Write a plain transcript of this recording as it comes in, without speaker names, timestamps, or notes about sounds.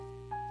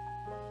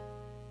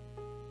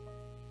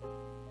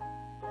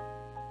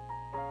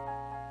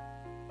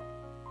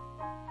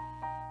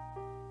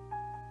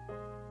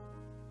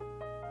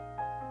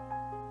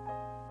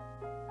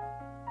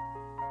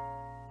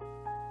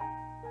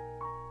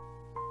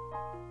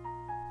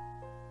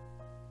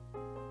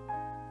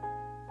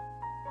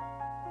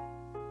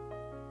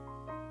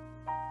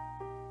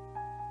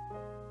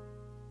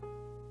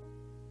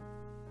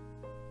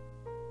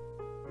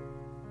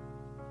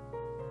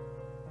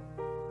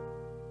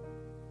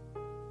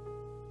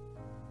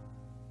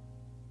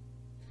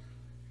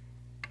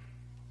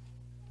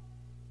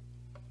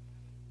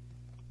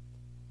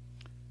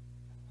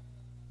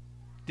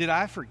Did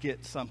I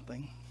forget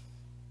something?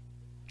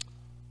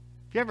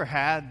 Have you ever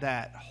had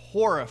that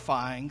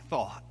horrifying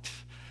thought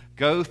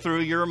go through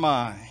your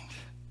mind?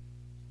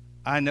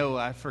 I know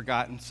I've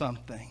forgotten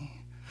something.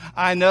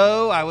 I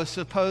know I was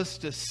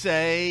supposed to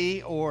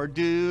say or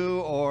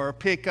do or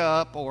pick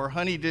up or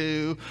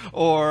honeydew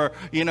or,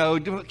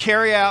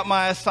 carry out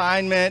my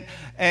assignment,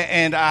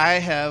 and I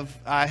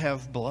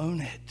have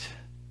blown it.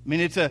 I mean,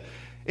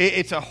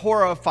 it's a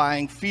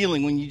horrifying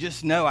feeling when you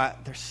just know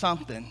there's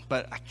something,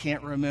 but I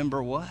can't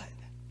remember what.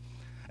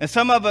 And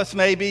some of us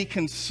may be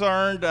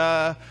concerned,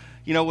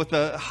 with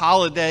the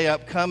holiday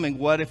upcoming.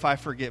 What if I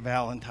forget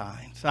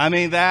Valentine's? I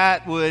mean,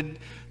 that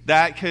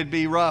could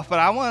be rough. But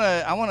I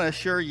want to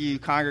assure you,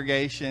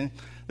 congregation,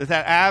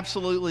 that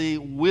absolutely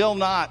will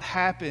not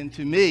happen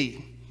to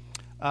me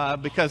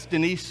because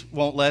Denise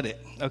won't let it.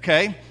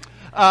 Okay.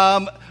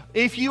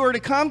 If you were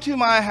to come to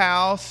my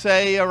house,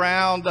 say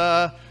around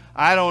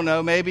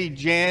maybe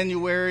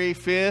January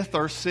 5th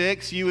or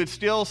 6th, you would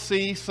still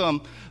see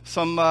some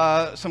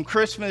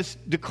Christmas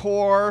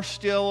decor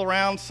still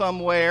around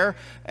somewhere.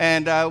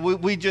 And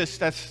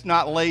that's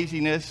not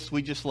laziness.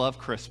 We just love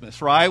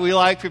Christmas, right? We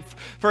like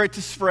for it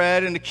to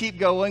spread and to keep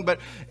going. But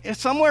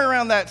somewhere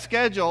around that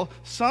schedule,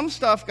 some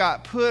stuff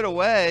got put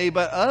away,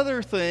 but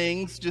other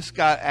things just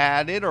got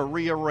added or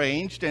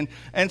rearranged.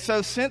 And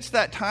so since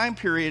that time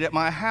period at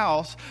my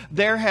house,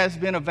 there has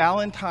been a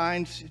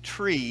Valentine's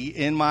tree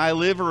in my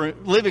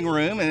living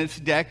room, and it's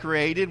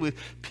decorated with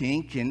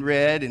pink and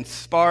red and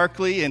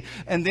sparkly.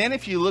 And then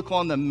if you look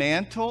on the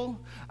mantle,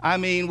 I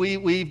mean,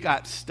 we've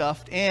got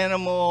stuffed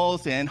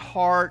animals and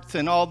hearts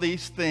and all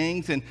these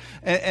things. And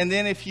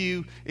then if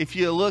you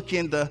look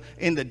in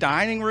the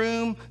dining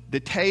room, the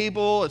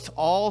table, it's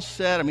all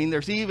set. I mean,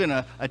 there's even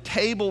a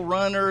table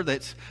runner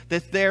that's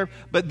there.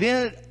 But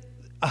then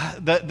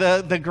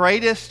the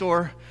greatest,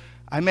 or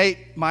I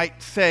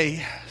might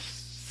say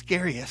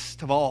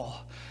scariest of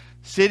all,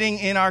 sitting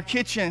in our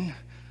kitchen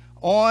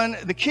on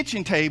the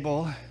kitchen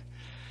table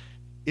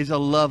is a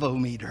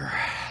love-o-meter.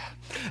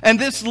 And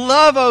this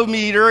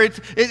love-o-meter,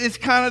 it's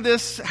kind of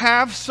this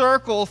half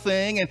circle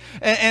thing.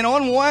 And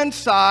on one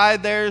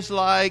side, there's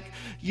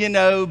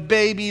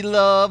baby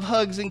love,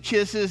 hugs and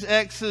kisses,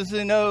 X's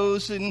and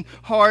O's and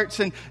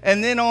hearts. And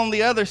then on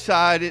the other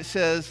side, it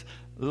says,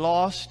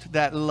 lost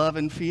that love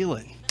and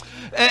feeling.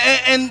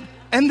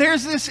 And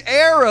there's this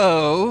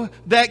arrow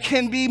that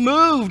can be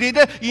moved.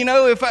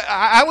 If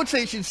I would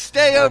say it should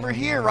stay over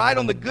here, right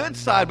on the good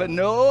side. But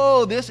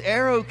no, this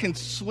arrow can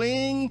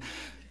swing.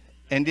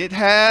 And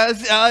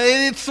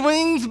it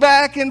swings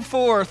back and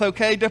forth,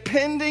 okay,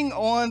 depending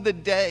on the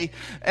day.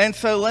 And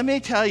so let me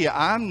tell you,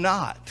 I'm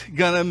not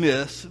going to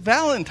miss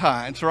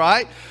Valentine's,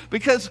 right?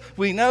 Because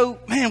we know,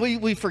 man,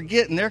 we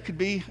forget, and there could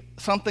be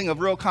something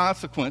of real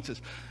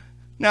consequences.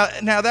 Now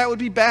that would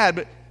be bad,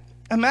 but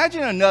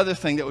imagine another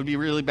thing that would be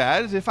really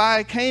bad is if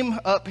I came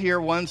up here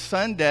one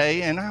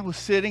Sunday and I was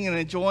sitting and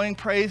enjoying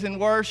praise and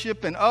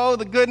worship and,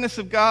 the goodness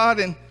of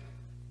God, and,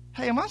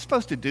 hey, am I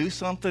supposed to do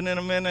something in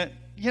a minute?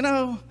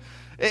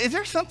 Is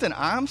there something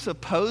I'm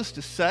supposed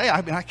to say?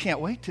 I mean, I can't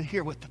wait to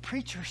hear what the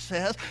preacher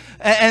says.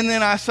 And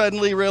then I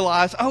suddenly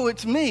realize,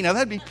 it's me. Now,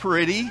 that'd be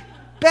pretty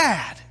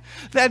bad.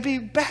 That'd be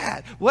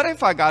bad. What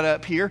if I got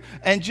up here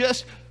and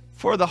just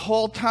for the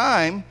whole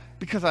time,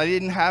 because I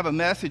didn't have a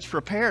message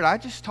prepared, I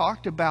just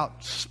talked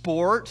about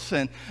sports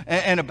and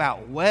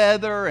about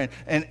weather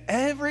and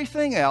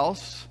everything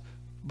else,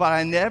 but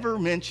I never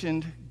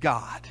mentioned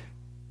God?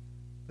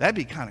 That'd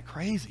be kind of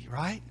crazy,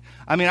 right?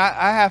 I mean,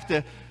 I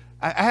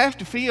have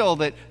to feel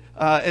that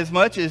as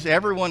much as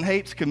everyone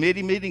hates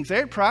committee meetings,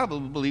 there'd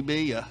probably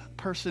be a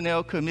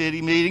personnel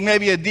committee meeting,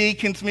 maybe a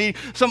deacons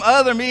meeting, some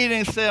other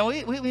meeting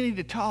saying, we need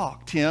to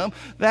talk, Tim.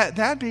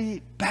 That'd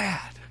be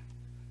bad.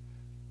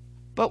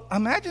 But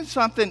imagine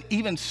something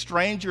even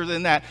stranger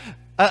than that.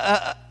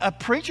 A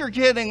preacher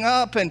getting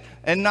up and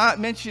not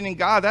mentioning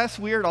God. That's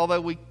weird,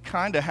 although we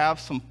kind of have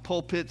some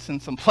pulpits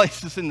in some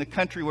places in the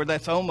country where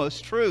that's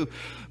almost true.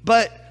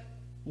 But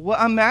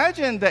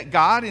imagine that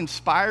God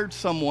inspired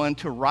someone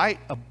to write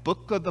a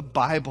book of the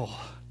Bible.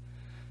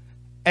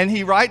 And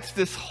he writes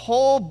this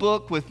whole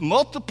book with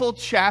multiple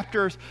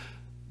chapters,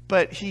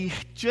 but he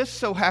just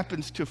so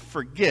happens to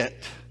forget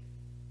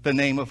the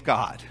name of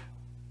God.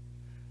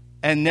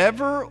 And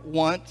never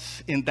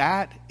once in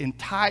that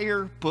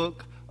entire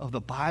book of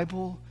the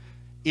Bible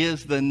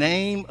is the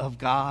name of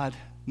God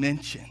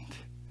mentioned.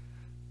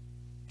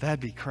 That'd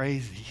be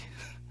crazy,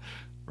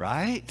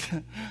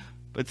 right?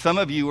 But some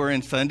of you were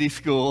in Sunday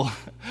school.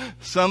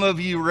 Some of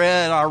you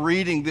read our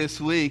reading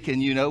this week,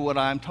 and you know what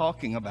I'm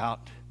talking about.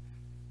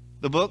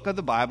 The book of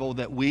the Bible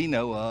that we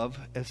know of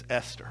as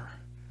Esther.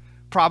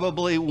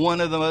 Probably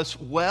one of the most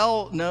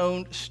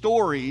well-known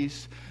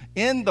stories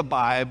in the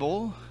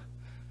Bible.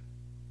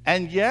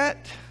 And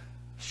yet,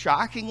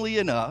 shockingly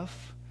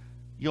enough,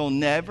 you'll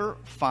never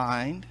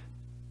find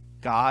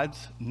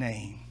God's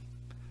name.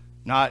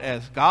 Not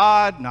as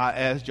God, not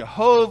as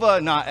Jehovah,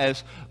 not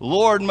as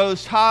Lord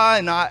Most High,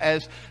 not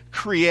as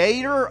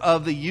creator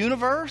of the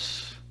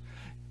universe.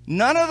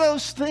 None of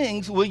those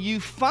things will you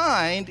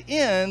find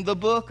in the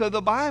book of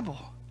the Bible.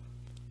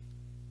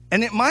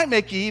 And it might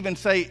make you even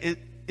say,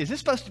 is this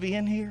supposed to be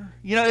in here?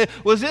 You know,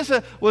 was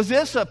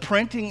this a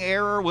printing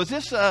error? Was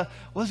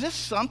this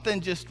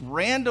something just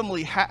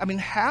randomly?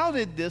 How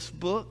did this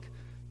book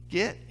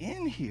get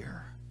in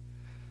here?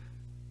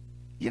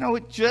 You know,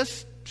 it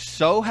just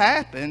so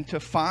happened to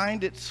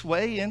find its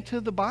way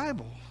into the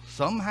Bible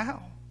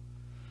somehow.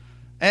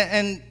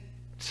 And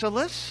so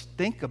let's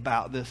think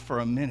about this for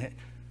a minute.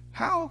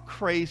 How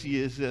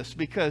crazy is this?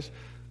 Because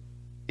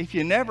if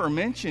you never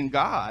mention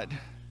God,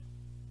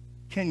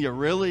 can you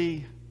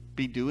really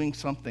be doing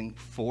something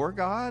for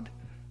God?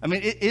 I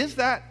mean, is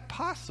that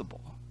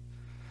possible?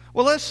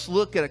 Well, let's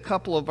look at a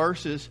couple of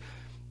verses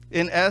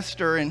in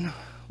Esther and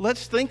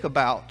let's think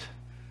about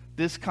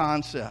this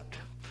concept.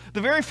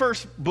 The very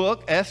first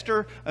book,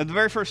 Esther, the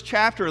very first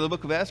chapter of the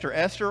book of Esther,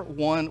 Esther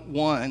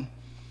 1:1,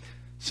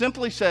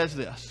 simply says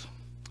this.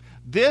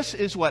 This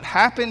is what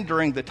happened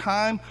during the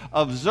time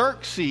of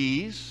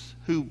Xerxes,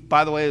 who,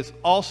 by the way, is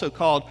also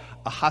called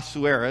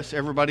Ahasuerus.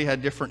 Everybody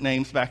had different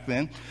names back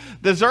then.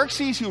 The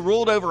Xerxes who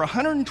ruled over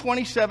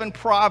 127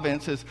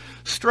 provinces,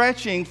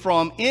 stretching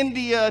from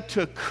India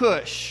to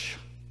Cush.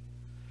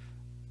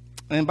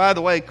 And by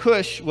the way,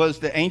 Cush was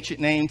the ancient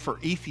name for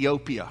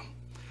Ethiopia.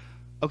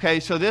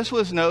 Okay, so this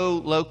was no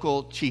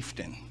local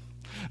chieftain.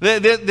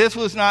 This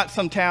was not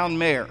some town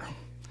mayor.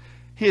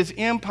 His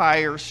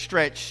empire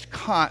stretched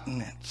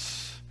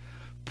continents,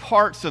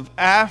 parts of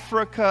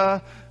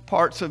Africa,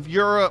 parts of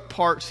Europe,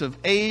 parts of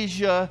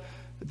Asia,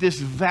 this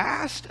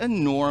vast,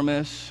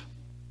 enormous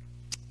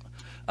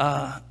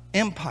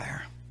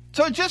empire.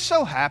 So it just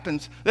so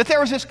happens that there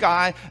was this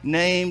guy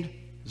named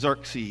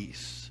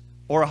Xerxes,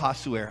 or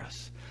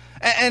Ahasuerus.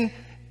 And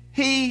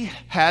he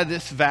had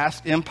this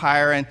vast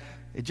empire, and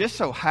it just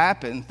so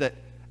happens that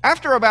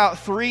after about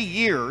 3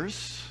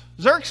 years,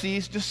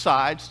 Xerxes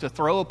decides to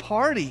throw a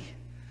party.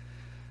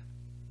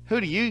 Who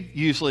do you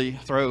usually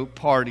throw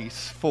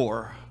parties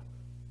for?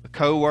 A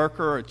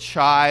coworker, a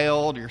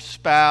child, your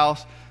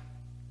spouse?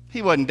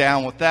 He wasn't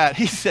down with that.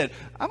 He said,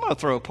 I'm going to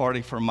throw a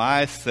party for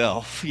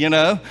myself. You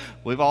know,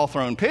 we've all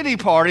thrown pity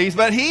parties,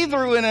 but he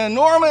threw an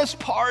enormous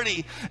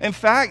party. In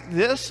fact,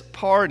 this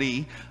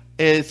party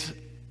is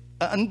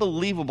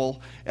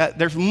unbelievable.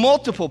 There's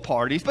multiple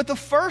parties, but the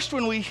first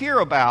one we hear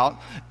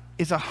about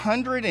is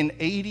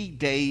 180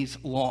 days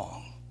long.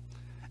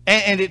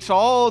 And it's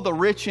all the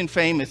rich and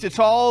famous. It's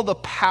all the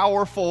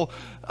powerful,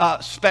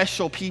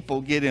 special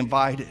people get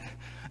invited.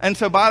 And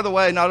so, by the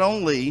way, not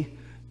only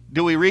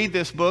do we read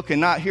this book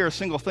and not hear a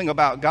single thing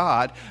about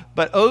God,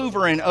 but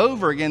over and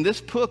over again,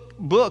 this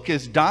book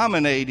is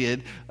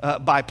dominated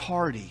by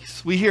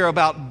parties. We hear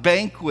about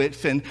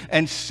banquets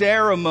and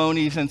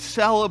ceremonies and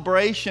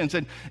celebrations.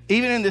 And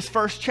even in this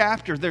first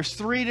chapter, there's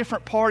 3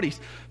 different parties.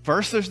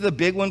 First, there's the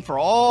big one for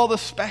all the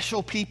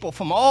special people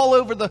from all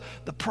over the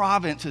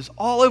provinces,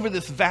 all over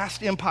this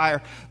vast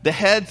empire. The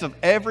heads of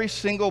every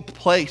single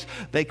place,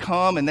 they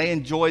come and they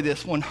enjoy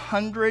this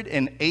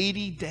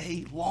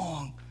 180-day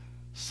long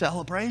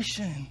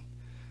celebration.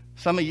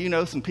 Some of you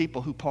know some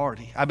people who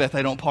party. I bet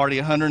they don't party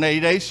 180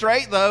 days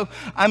straight, though.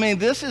 I mean,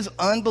 this is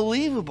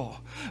unbelievable.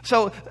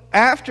 So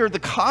after the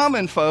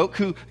common folk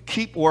who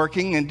keep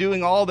working and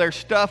doing all their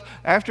stuff,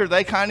 after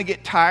they kind of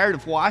get tired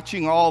of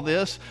watching all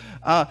this,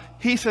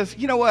 he says,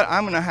 you know what,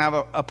 I'm going to have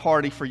a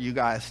party for you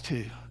guys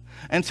too.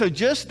 And so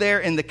just there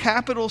in the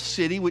capital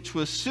city, which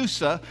was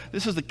Susa,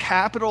 this is the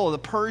capital of the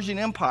Persian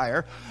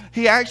Empire,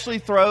 he actually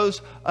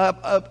throws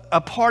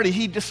a party.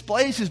 He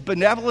displays his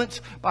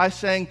benevolence by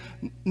saying,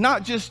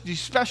 not just these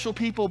special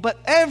people, but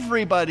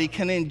everybody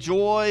can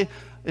enjoy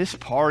this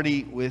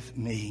party with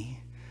me.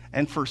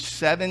 And for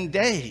 7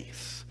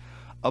 days,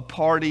 a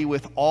party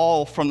with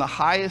all from the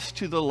highest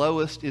to the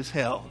lowest is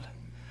held.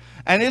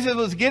 And as it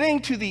was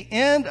getting to the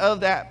end of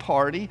that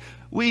party,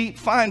 we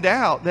find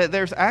out that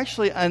there's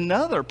actually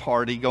another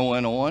party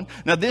going on.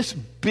 Now, this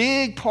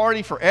big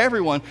party for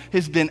everyone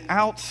has been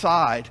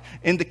outside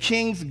in the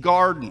king's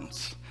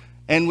gardens.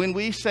 And when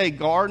we say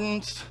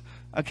gardens,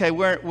 okay,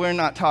 we're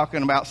not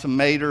talking about some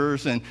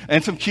maters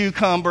and some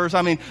cucumbers.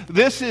 I mean,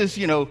 this is,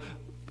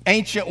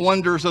 ancient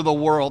wonders of the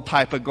world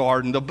type of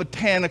garden, the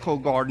botanical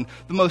garden,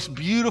 the most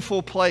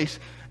beautiful place.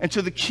 And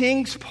so the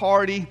king's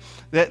party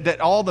that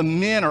all the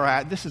men are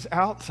at, this is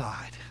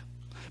outside.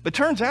 But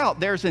turns out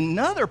there's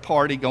another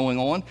party going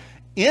on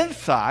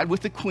inside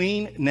with the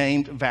queen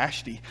named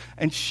Vashti.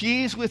 And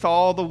she's with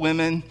all the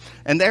women,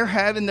 and they're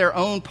having their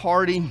own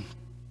party.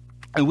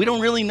 And we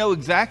don't really know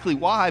exactly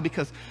why,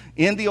 because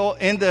in the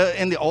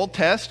Old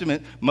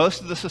Testament,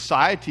 most of the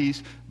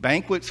societies,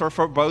 banquets are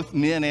for both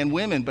men and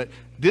women. But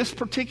this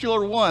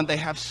particular one, they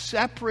have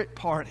separate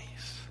parties.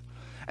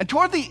 And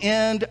toward the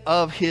end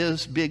of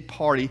his big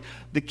party,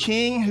 the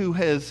king who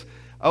has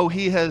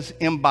he has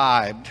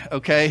imbibed,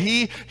 okay?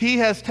 He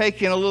has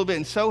taken a little bit,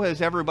 and so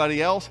has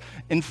everybody else.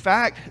 In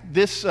fact,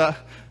 this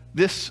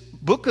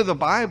book of the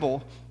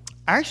Bible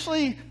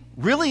actually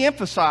really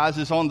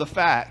emphasizes on the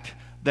fact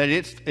that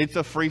it's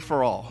a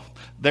free-for-all.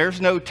 There's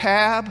no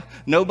tab.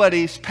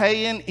 Nobody's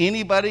paying.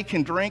 Anybody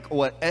can drink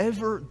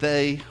whatever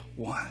they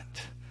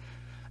want.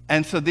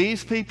 And so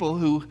these people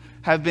who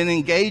have been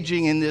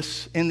engaging in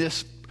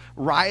this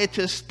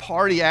riotous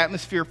party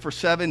atmosphere for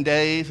 7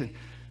 days, and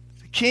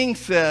the king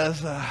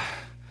says,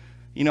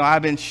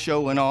 I've been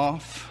showing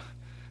off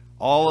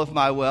all of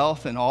my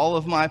wealth and all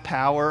of my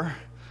power,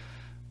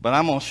 but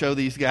I'm going to show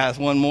these guys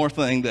one more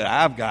thing that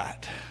I've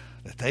got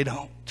that they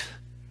don't.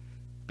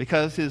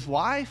 Because his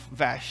wife,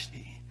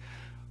 Vashti,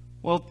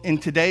 well, in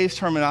today's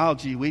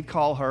terminology, we'd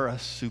call her a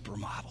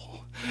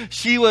supermodel.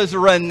 She was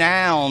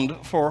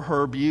renowned for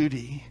her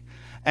beauty.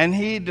 And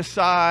he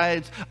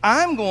decides,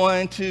 I'm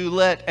going to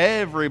let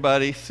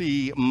everybody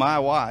see my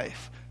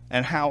wife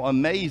and how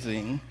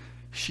amazing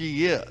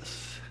she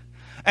is.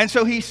 And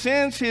so he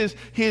sends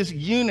his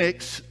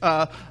eunuchs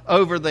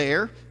over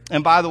there.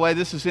 And by the way,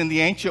 this is in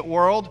the ancient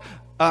world.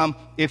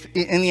 If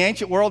in the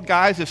ancient world,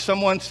 guys, if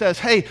someone says,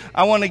 hey,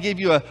 I want to give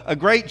you a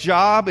great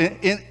job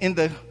in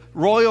the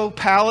royal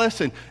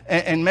palace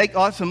and make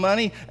lots of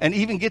money and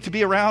even get to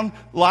be around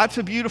lots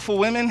of beautiful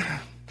women,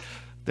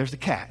 there's a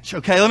catch,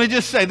 okay? Let me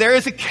just say, there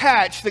is a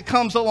catch that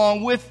comes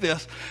along with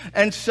this.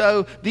 And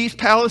so these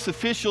palace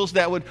officials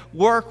that would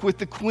work with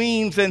the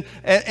queens and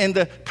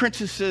the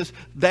princesses,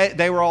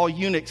 they were all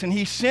eunuchs. And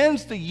he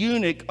sends the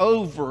eunuch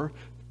over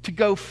to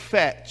go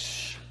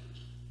fetch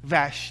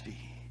Vashti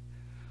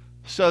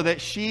so that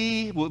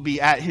she will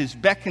be at his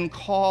beck and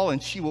call,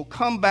 and she will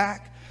come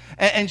back,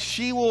 and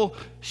she will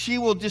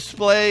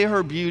display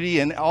her beauty,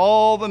 and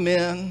all the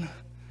men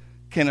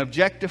can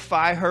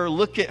objectify her,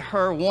 look at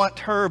her, want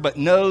her, but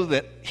know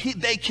that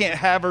they can't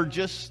have her,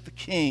 just the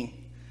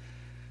king.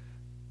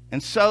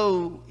 And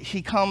so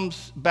he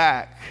comes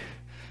back,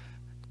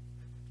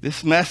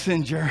 this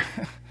messenger,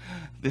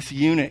 this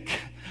eunuch.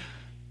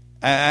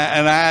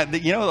 And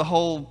the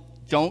whole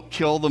don't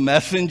kill the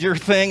messenger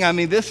thing. I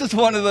mean, this is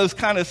one of those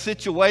kind of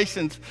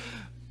situations.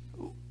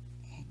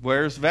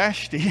 Where's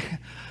Vashti?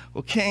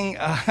 Well, king,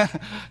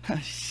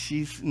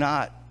 she's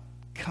not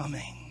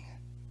coming.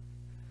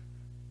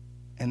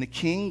 And the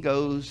king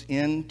goes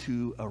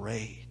into a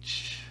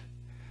rage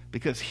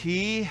because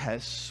he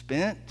has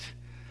spent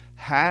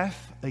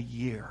half a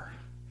year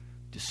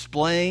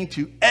displaying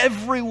to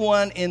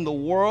everyone in the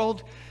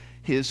world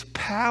his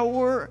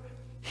power,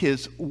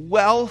 his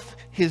wealth,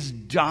 his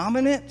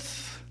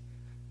dominance,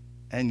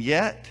 and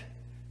yet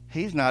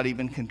he's not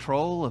even in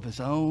control of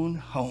his own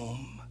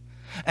home.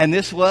 And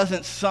this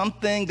wasn't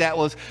something that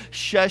was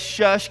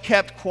shush,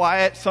 kept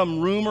quiet, some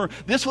rumor.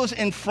 This was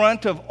in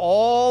front of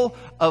all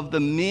of the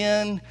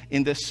men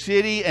in the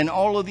city and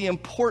all of the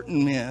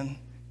important men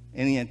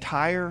in the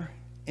entire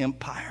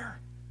empire.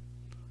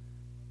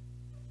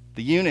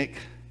 The eunuch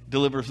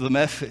delivers the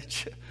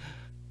message,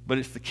 but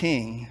it's the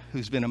king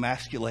who's been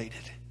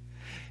emasculated.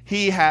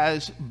 He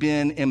has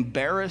been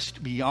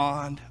embarrassed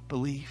beyond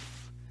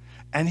belief,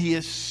 and he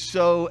is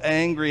so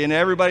angry, and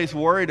everybody's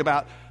worried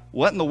about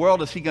what in the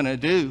world is he going to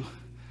do?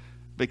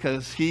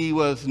 Because he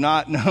was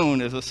not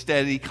known as a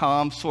steady,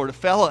 calm sort of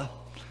fella.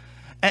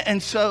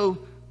 And so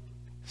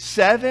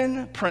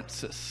 7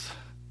 princes,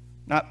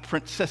 not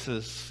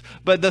princesses,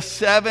 but the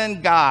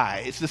 7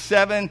 guys, the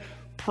 7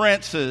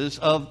 princes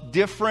of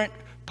different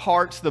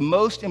parts, the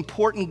most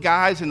important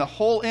guys in the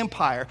whole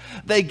empire,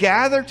 they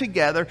gather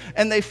together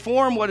and they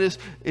form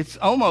it's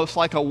almost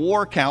like a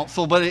war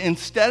council, but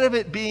instead of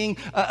it being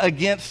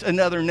against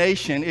another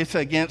nation, it's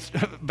against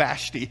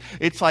Vashti.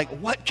 It's like,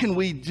 what can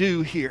we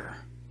do here?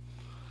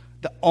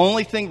 The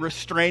only thing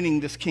restraining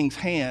this king's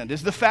hand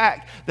is the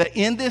fact that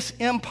in this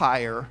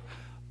empire,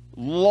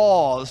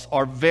 laws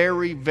are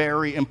very,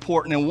 very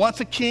important. And once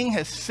a king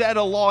has set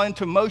a law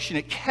into motion,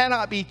 it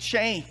cannot be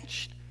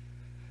changed.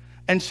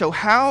 And so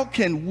how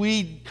can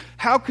we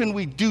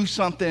do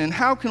something, and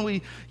how can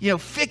we,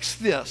 fix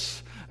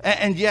this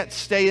and yet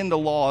stay in the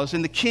laws?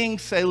 And the king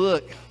say,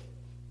 look,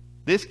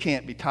 this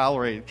can't be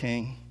tolerated,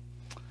 king.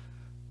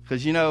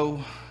 Because,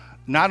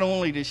 not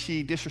only did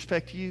she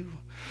disrespect you,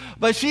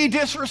 but she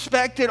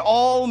disrespected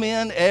all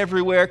men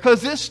everywhere.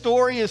 Because this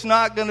story is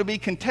not going to be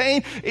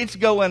contained. It's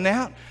going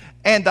out.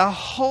 And the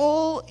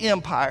whole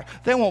empire,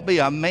 there won't be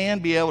a man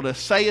be able to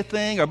say a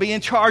thing or be in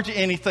charge of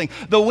anything.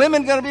 The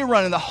women going to be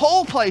running the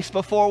whole place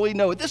before we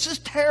know it. This is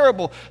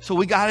terrible. So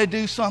we got to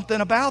do something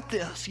about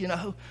this,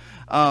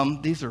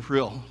 These are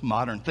real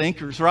modern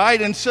thinkers,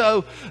 right? And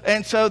so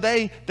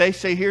they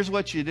say, here's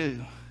what you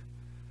do.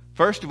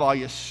 First of all,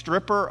 you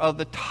strip her of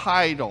the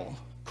title,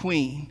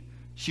 queen.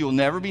 She will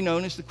never be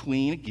known as the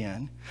queen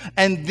again.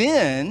 And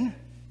then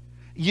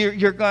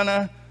you're going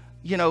to,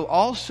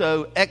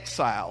 also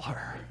exile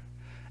her.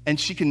 And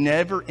she can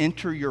never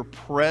enter your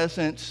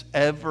presence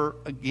ever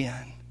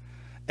again.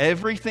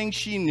 Everything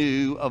she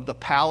knew of the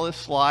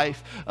palace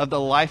life, of the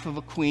life of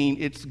a queen,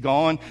 it's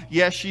gone.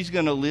 Yes, she's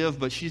going to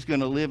live, but she's going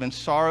to live in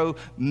sorrow,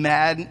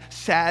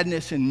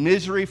 sadness, and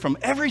misery from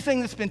everything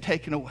that's been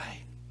taken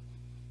away.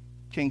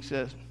 King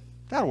says,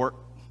 that'll work.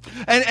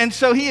 And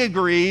so he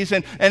agrees,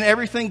 and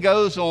everything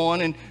goes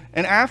on. And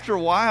after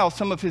a while,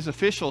 some of his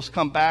officials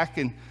come back,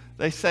 and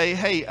they say,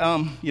 hey,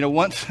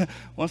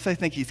 once they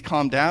think he's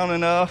calmed down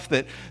enough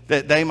that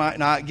they might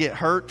not get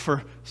hurt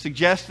for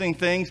suggesting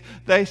things,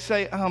 they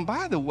say,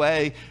 by the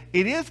way,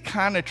 it is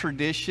kind of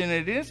tradition,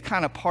 it is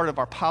kind of part of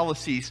our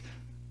policies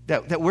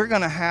that we're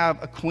going to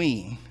have a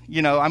queen.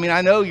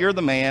 I know you're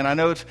the man, I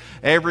know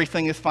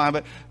everything is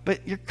fine,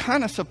 but you're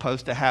kind of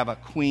supposed to have a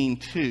queen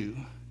too.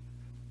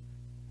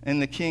 And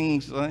the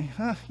king's like,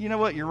 you know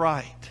what, you're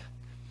right.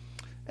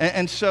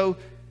 And so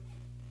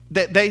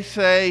that they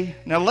say,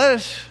 now let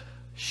us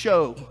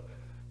show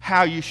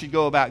how you should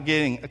go about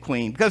getting a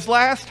queen. Because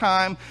last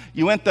time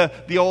you went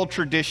the old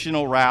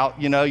traditional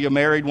route, you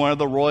married one of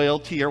the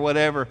royalty or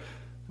whatever,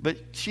 but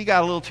she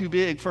got a little too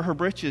big for her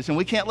britches. And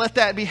we can't let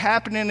that be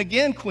happening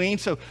again, queen.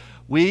 So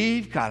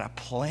we've got a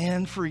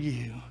plan for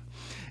you.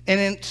 And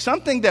in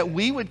something that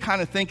we would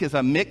kind of think is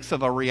a mix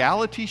of a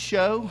reality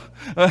show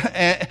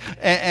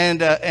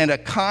and a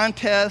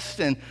contest,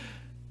 and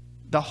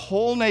the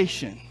whole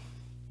nation,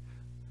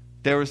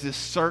 there was this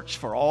search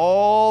for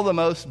all the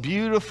most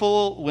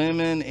beautiful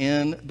women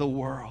in the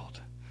world.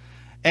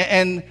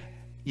 And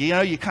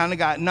you kind of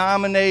got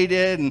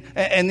nominated,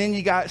 and then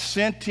you got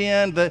sent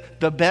in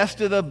the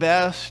best of the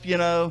best,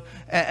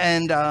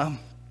 and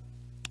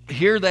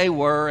here they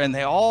were, and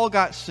they all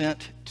got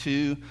sent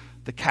to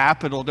the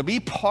capital to be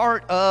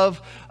part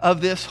of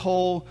this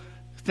whole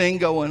thing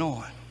going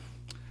on.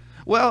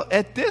 Well,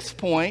 at this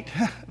point,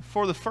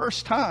 for the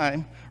first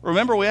time,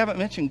 remember, we haven't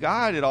mentioned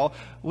God at all.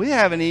 We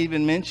haven't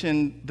even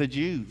mentioned the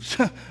Jews.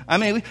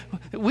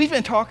 We've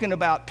been talking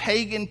about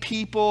pagan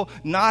people,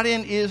 not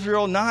in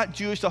Israel, not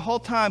Jewish the whole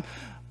time.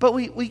 But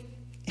we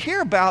hear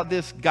about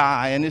this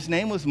guy, and his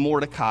name was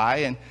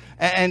Mordecai,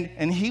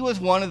 and he was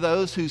one of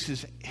those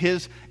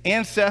his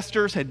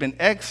ancestors had been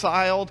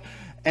exiled,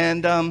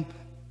 and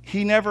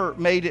he never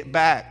made it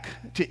back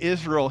to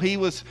Israel. He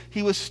was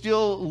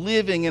still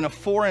living in a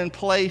foreign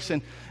place,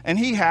 and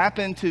he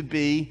happened to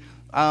be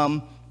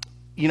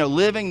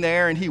living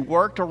there, and he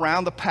worked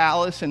around the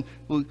palace, and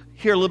we'll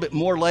hear a little bit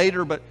more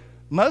later, but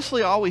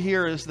mostly all we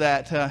hear is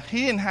that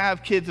he didn't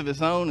have kids of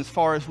his own as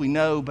far as we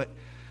know,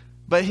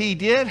 but he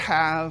did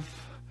have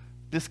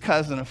this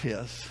cousin of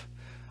his,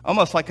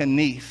 almost like a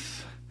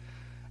niece,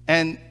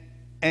 and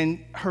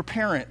her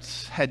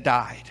parents had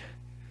died,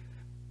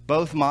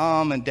 both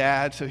mom and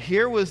dad. So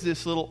here was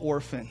this little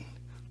orphan,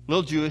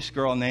 little Jewish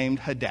girl named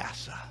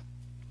Hadassah.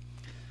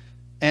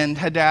 And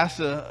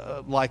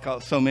Hadassah, like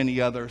so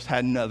many others,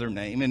 had another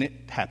name, and it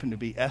happened to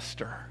be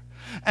Esther.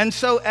 And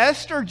so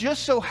Esther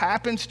just so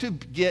happens to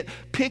get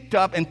picked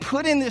up and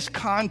put in this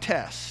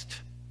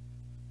contest.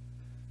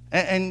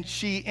 And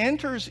she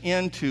enters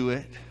into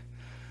it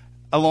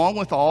along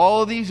with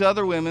all of these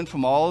other women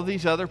from all of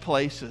these other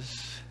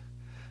places.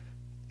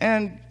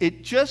 And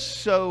it just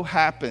so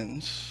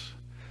happens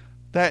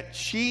that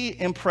she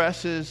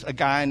impresses a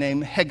guy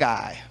named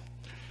Hegai.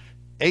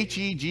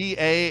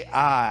 Hegai.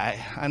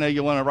 I know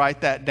you want to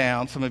write that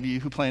down, some of you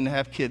who plan to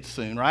have kids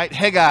soon, right?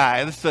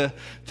 Hegai,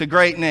 it's a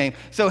great name.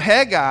 So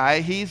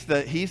Hegai, he's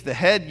the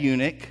head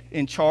eunuch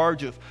in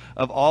charge of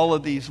all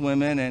of these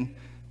women, and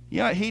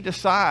he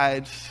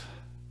decides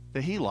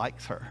that he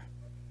likes her.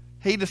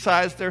 He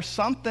decides there's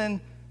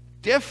something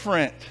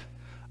different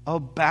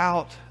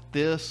about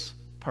this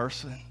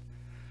person.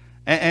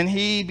 And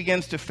he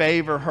begins to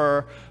favor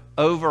her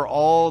over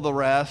all the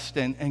rest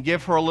and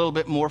give her a little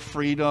bit more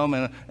freedom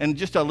and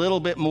just a little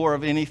bit more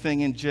of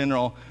anything in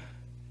general.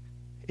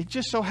 It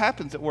just so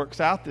happens it works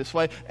out this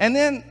way. And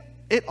then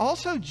it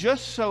also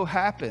just so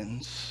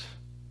happens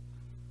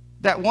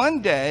that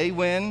one day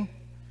when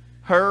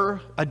her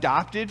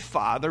adopted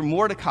father,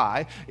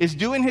 Mordecai, is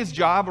doing his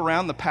job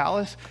around the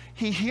palace,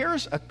 he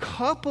hears a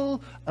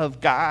couple of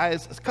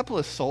guys, a couple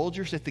of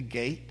soldiers at the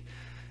gate,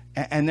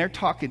 and they're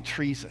talking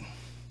treason.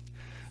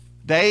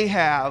 They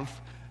have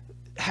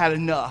had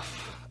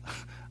enough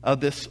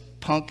of this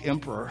punk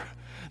emperor,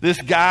 this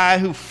guy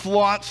who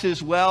flaunts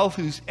his wealth,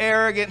 who's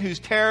arrogant, who's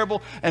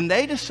terrible, and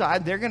they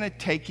decide they're going to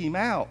take him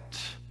out.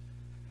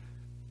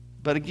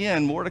 But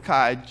again,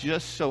 Mordecai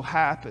just so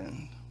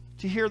happened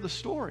to hear the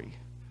story,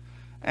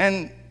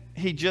 and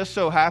he just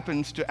so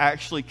happens to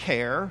actually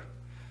care,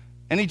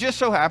 and he just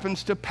so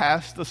happens to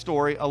pass the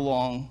story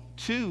along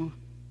to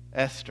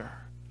Esther.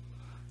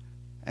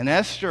 And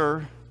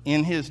Esther,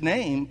 in his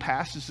name,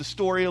 passes the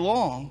story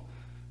along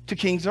to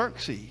King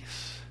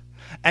Xerxes.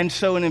 And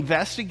so an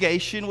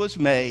investigation was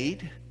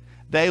made.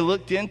 They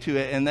looked into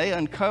it, and they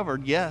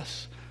uncovered,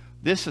 yes,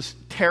 this is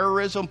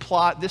terrorism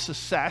plot, this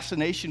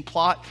assassination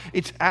plot.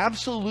 It's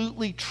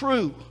absolutely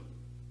true.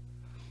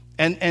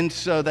 And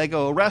so they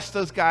go arrest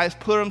those guys,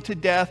 put them to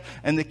death,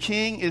 and the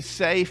king is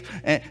safe.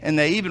 And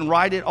they even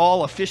write it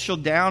all official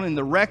down in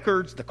the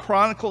records, the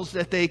chronicles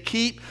that they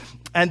keep.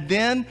 And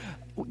then,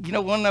 want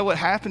to know what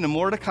happened to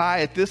Mordecai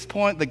at this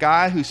point, the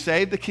guy who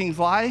saved the king's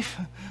life?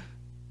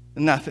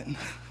 Nothing.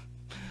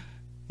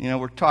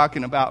 We're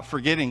talking about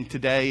forgetting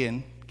today,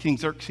 and King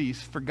Xerxes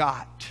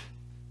forgot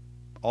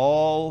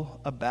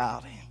all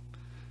about him.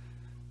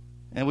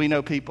 And we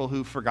know people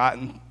who've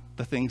forgotten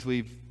the things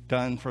we've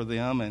done for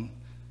them, and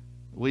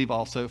we've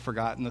also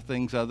forgotten the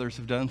things others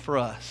have done for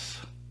us.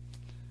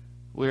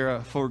 We're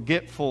a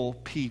forgetful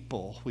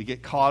people. We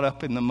get caught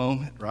up in the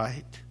moment,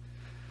 right?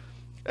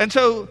 And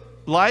so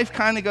life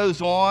kind of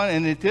goes on,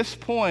 and at this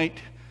point,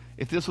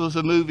 if this was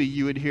a movie,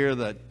 you would hear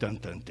the dun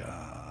dun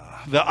dun,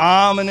 the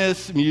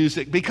ominous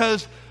music,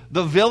 because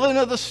the villain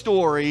of the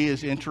story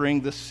is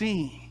entering the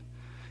scene.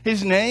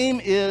 His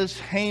name is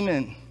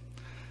Haman.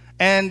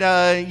 And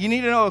you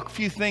need to know a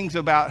few things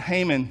about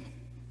Haman.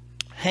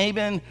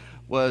 Haman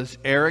was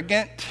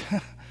arrogant.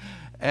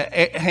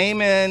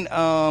 Haman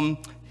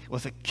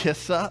was a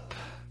kiss-up.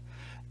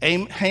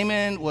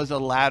 Haman was a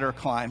ladder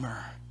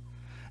climber.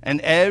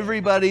 And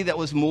everybody that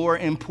was more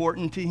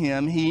important to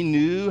him, he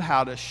knew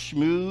how to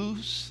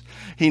schmooze.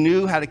 He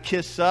knew how to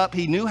kiss up.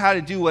 He knew how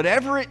to do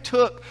whatever it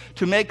took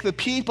to make the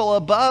people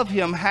above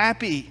him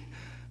happy.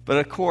 But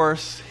of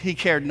course, he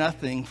cared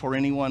nothing for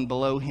anyone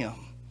below him.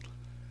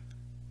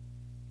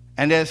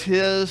 And as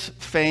his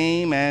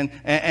fame and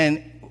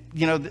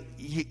you know,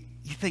 you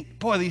think,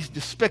 boy, these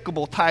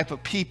despicable type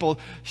of people,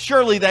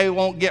 surely they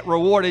won't get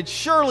rewarded.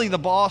 Surely the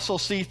boss will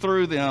see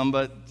through them,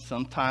 but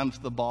sometimes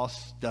the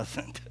boss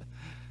doesn't.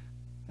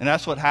 And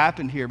that's what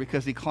happened here,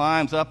 because he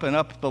climbs up and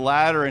up the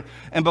ladder,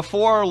 and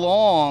before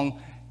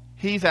long,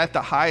 he's at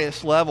the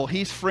highest level.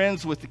 He's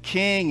friends with the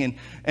king,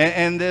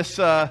 and this,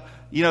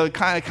 it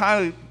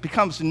kind of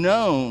becomes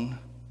known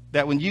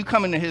that when you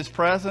come into his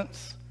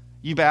presence,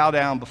 you bow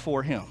down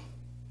before him.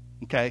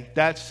 Okay,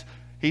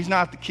 he's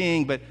not the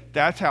king, but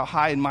that's how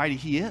high and mighty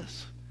he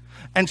is.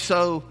 And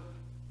so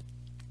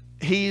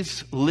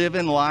he's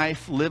living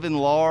life, living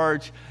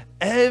large.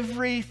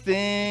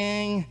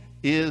 Everything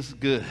is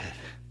good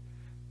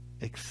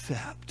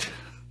except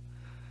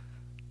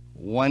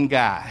one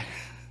guy.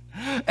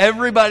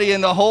 Everybody in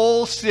the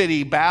whole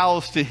city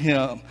bows to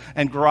him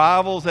and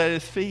grovels at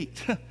his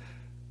feet.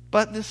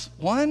 But this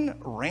one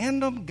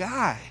random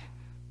guy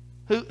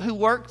who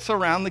works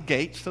around the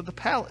gates of the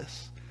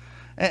palace.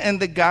 And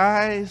the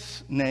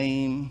guy's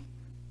name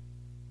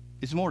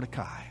is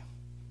Mordecai.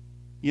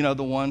 You know,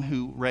 the one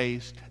who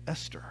raised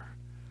Esther.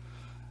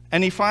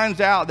 And he finds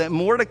out that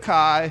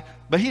Mordecai,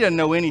 but he doesn't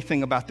know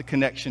anything about the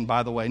connection,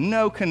 by the way.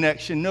 No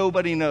connection.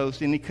 Nobody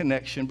knows any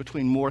connection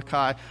between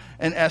Mordecai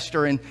and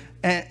Esther.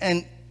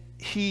 And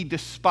he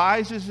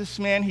despises this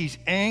man. He's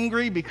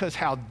angry because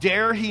how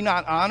dare he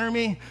not honor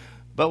me?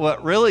 But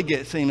what really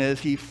gets him is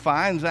he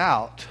finds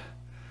out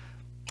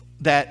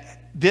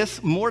that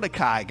this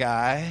Mordecai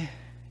guy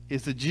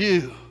is a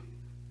Jew.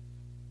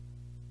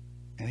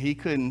 And he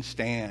couldn't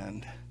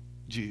stand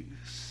Jews.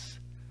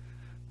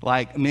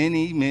 Like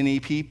many, many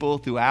people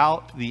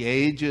throughout the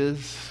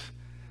ages,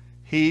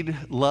 he'd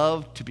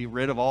love to be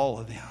rid of all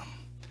of them.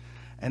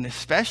 And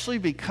especially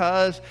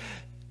because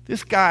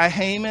this guy,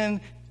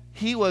 Haman,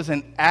 he was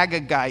an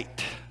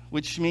Agagite,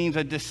 which means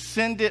a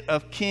descendant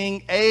of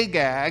King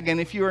Agag. And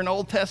if you're an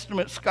Old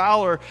Testament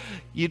scholar,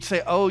 you'd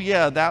say, oh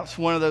yeah, that's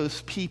one of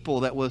those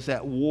people that was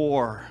at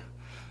war.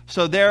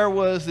 So there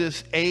was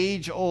this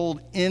age-old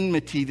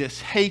enmity,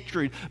 this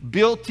hatred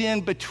built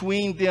in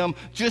between them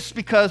just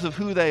because of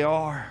who they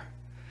are.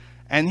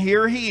 And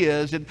here he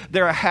is.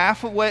 They're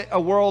a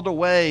world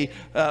away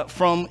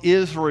from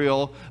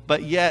Israel,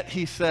 but yet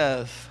he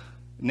says,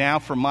 now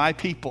for my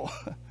people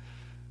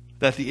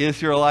that the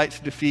Israelites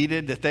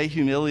defeated, that they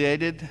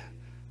humiliated,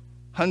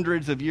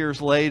 hundreds of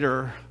years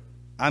later,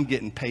 I'm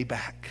getting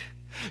payback.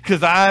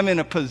 Because I'm in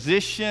a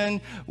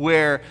position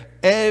where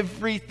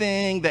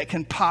everything that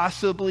can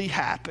possibly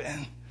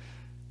happen,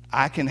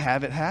 I can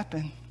have it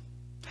happen.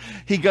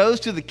 He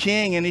goes to the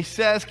king and he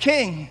says,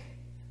 King,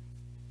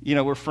 you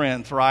know, we're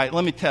friends, right?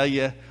 Let me tell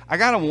you, I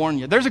got to warn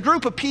you. There's a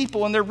group of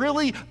people, and they're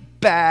really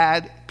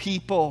bad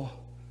people.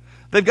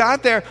 They've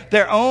got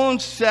their own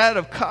set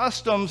of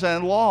customs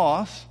and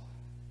laws,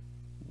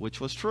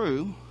 which was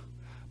true.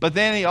 But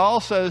then he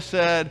also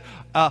said,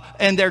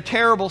 and they're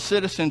terrible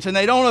citizens, and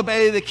they don't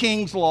obey the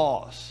king's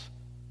laws,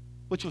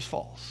 which was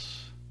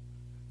false.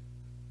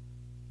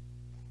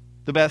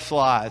 The best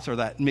lies are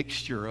that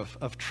mixture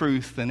of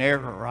truth and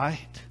error,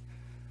 right?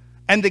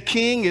 And the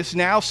king is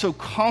now so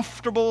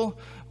comfortable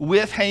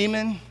with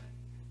Haman,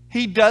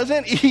 he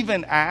doesn't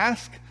even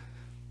ask,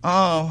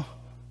 are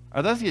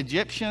those the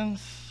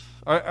Egyptians?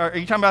 Are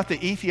you talking about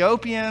the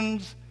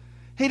Ethiopians?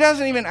 He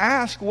doesn't even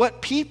ask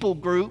what people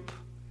group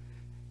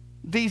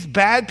these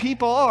bad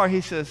people are.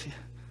 He says,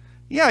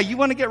 yeah, you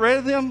want to get rid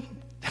of them?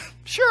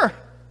 Sure,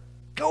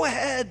 go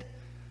ahead.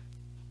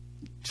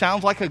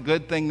 Sounds like a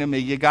good thing to me.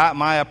 You got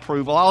my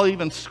approval. I'll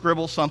even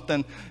scribble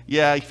something,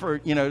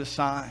 to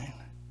sign.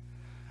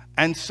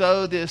 And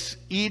so this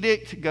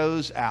edict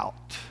goes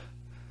out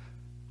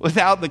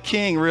without the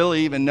king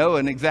really even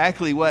knowing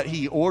exactly what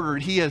he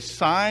ordered. He has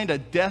signed a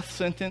death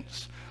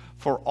sentence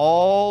for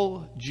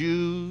all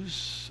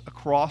Jews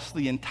across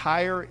the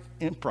entire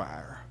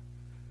empire.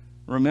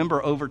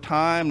 Remember, over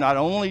time, not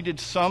only did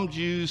some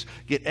Jews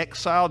get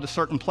exiled to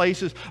certain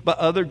places, but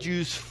other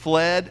Jews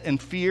fled in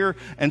fear.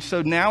 And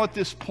so now at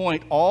this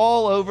point,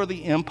 all over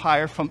the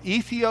empire, from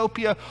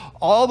Ethiopia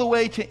all the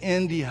way to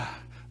India,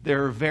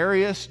 there are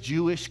various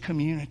Jewish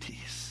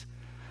communities.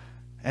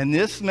 And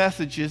this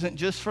message isn't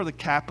just for the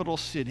capital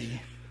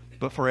city,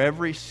 but for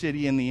every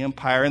city in the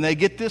empire. And they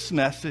get this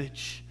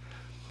message,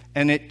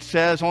 and it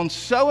says, on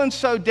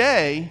so-and-so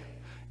day,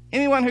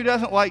 anyone who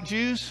doesn't like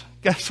Jews,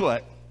 guess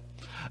what?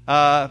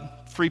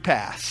 Free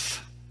pass.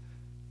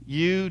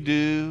 You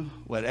do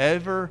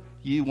whatever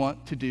you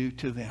want to do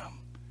to them.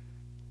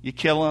 You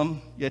kill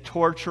them, you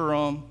torture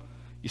them,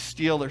 you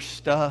steal their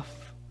stuff.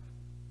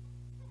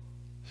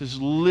 This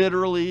has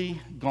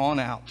literally gone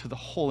out to the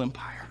whole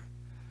empire.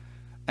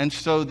 And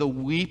so the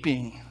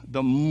weeping,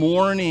 the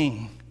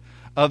mourning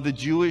of the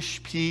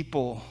Jewish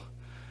people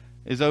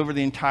is over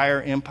the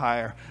entire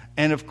empire.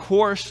 And of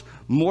course,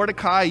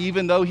 Mordecai,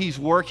 even though he's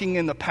working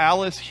in the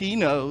palace, he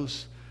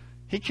knows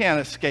he can't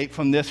escape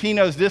from this. He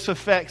knows this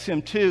affects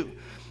him too.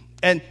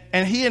 And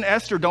he and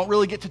Esther don't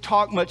really get to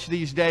talk much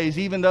these days,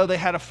 even though they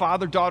had a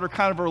father-daughter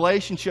kind of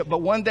relationship.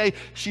 But one day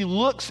she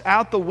looks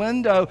out the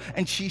window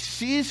and she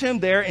sees him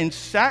there in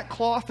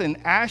sackcloth and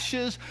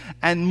ashes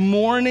and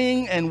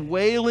mourning and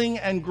wailing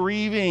and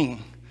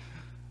grieving.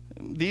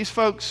 These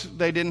folks,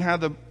 they didn't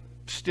have the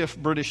stiff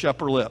British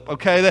upper lip,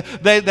 okay?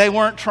 They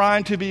weren't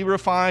trying to be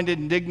refined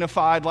and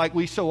dignified like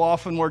we so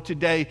often were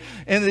today.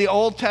 In the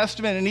Old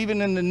Testament and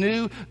even in the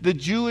New, the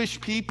Jewish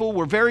people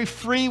were very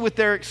free with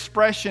their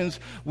expressions,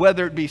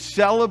 whether it be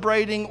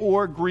celebrating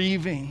or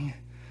grieving.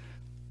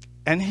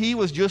 And he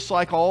was just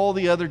like all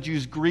the other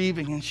Jews,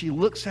 grieving. And she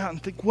looks out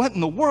and thinks, what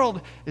in the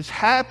world is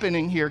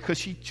happening here? Because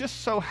she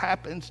just so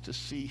happens to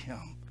see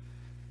him.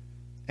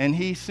 And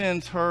he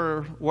sends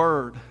her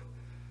word.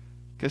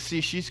 Because,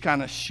 see, she's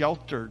kind of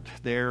sheltered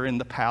there in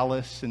the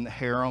palace, in the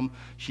harem.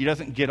 She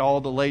doesn't get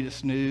all the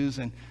latest news,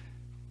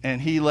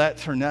 and he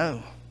lets her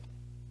know,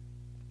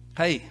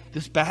 hey,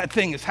 this bad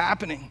thing is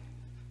happening.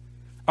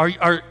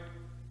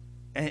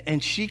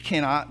 And she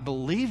cannot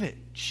believe it.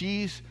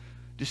 She's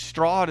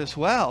distraught as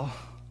well.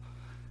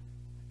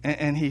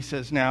 And he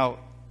says, now,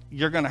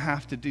 you're going to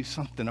have to do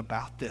something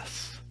about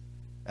this,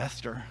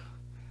 Esther.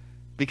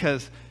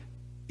 Because,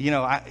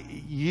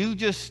 you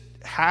just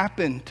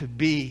happen to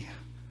be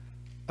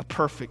a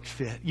perfect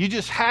fit. You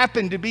just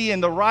happen to be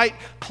in the right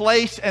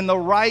place and the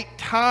right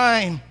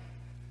time.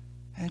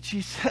 And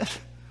she says,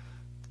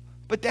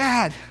 but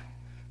Dad,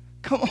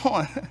 come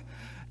on.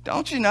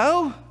 Don't you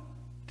know?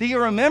 Do you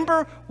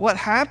remember what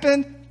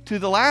happened to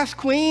the last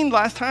queen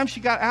last time she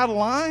got out of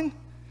line?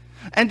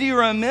 And do you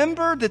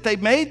remember that they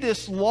made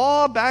this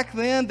law back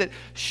then that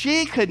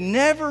she could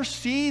never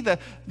see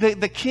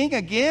the king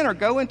again or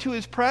go into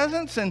his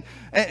presence? And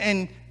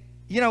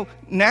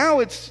now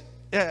it's,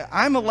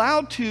 I'm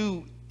allowed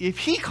to, if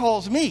he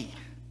calls me,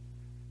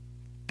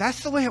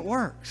 that's the way it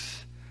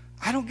works.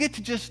 I don't get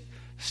to just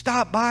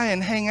stop by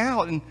and hang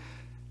out.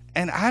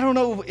 And I don't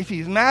know if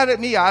he's mad at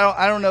me.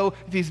 I don't know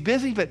if he's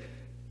busy, but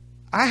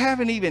I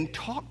haven't even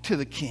talked to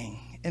the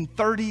king in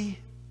 30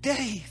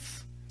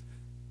 days.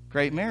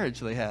 Great marriage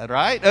they had,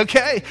 right?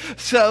 Okay.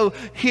 So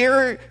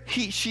here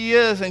she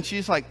is, and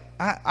she's like,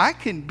 I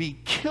can be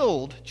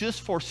killed just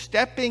for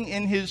stepping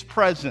in his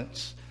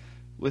presence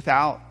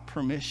without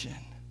permission.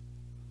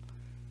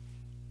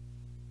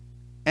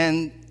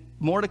 And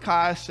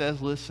Mordecai says,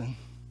 listen,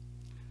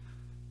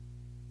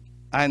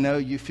 I know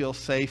you feel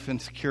safe and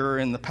secure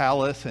in the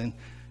palace,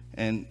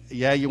 and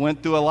yeah, you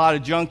went through a lot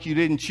of junk you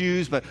didn't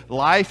choose, but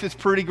life is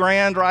pretty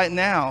grand right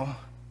now.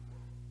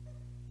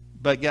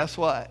 But guess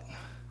what?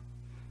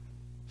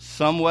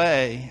 Some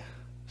way,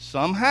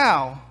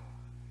 somehow,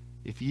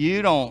 if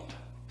you don't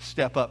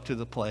step up to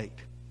the plate,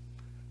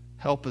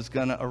 help is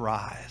going to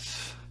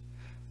arise.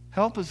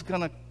 Help is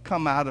going to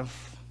come out of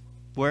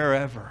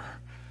wherever.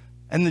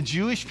 And the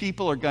Jewish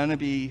people are going to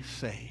be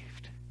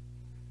saved.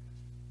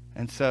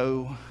 And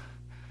so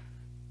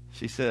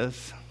she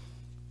says,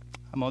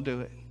 I'm going to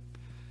do it.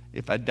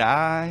 If I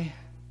die,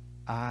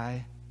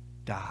 I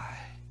die.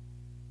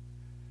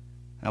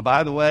 Now,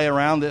 by the way,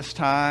 around this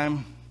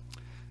time,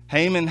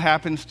 Haman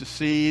happens to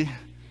see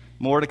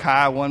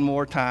Mordecai one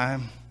more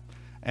time.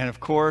 And of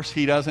course,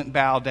 he doesn't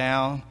bow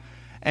down.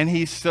 And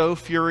he's so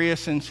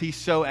furious and he's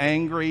so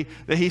angry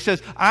that he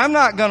says, I'm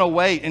not going to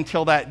wait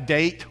until that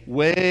date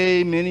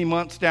way many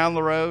months down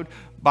the road.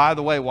 By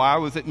the way, why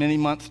was it many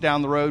months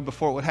down the road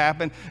before it would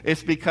happen?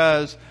 It's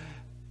because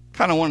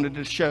kind of wanted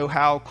to show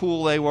how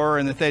cool they were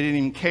and that they didn't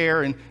even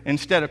care. And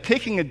instead of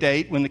picking a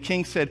date, when the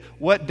king said,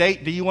 what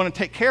date do you want to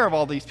take care of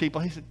all these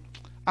people? He said,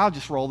 I'll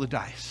just roll the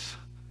dice.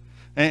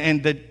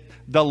 And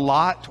the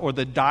lot or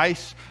the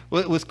dice,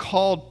 it was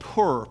called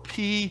pur,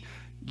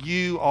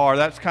 P-U-R.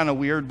 That's kind of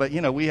weird, but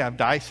we have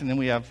dice and then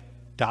we have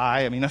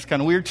die. I mean, that's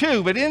kind of weird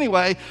too. But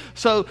anyway,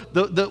 so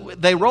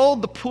they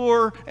rolled the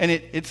pur, and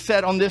it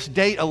said on this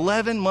date,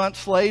 11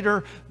 months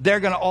later, they're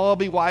going to all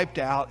be wiped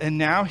out. And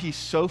now he's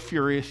so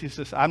furious. He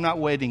says, I'm not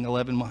waiting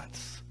 11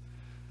 months.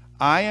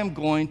 I am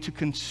going to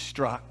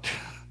construct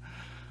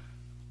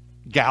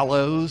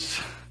gallows.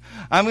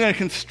 I'm going to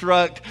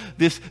construct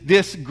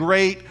this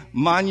great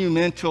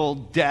monumental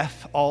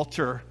death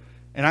altar,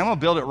 and I'm going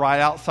to build it right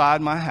outside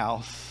my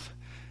house,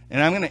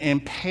 and I'm going to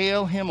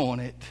impale him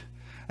on it.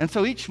 And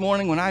so each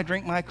morning when I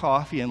drink my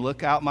coffee and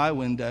look out my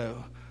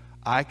window,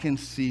 I can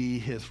see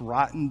his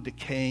rotten,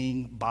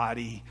 decaying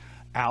body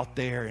out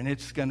there, and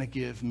it's going to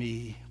give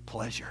me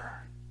pleasure.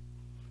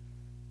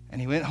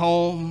 And he went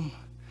home,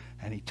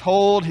 and he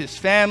told his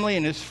family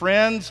and his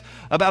friends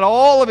about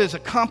all of his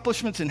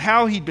accomplishments and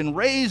how he'd been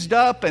raised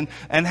up and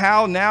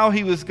how now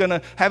he was going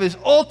to have his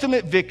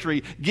ultimate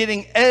victory,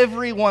 getting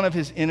every one of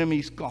his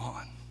enemies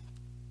gone.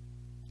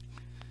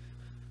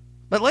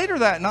 But later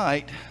that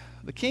night,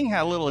 the king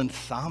had a little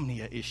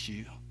insomnia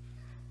issue.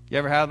 You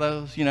ever have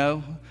those?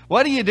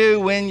 What do you do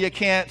when you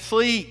can't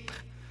sleep?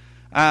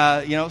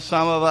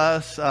 Some of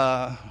us, turn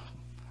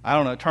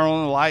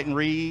on the light and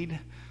read.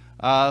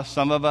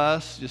 Some of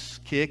us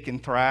just kick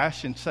and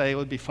thrash and say it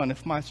would be fun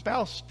if my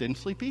spouse didn't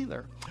sleep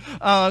either.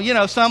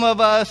 Some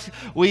of us,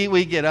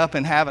 we get up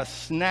and have a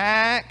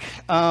snack.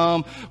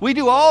 We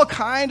do all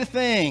kind of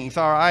things,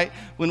 all right,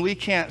 when we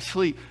can't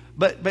sleep.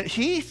 But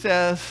he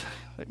says,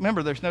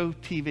 remember, there's no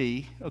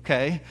TV,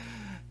 okay?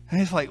 And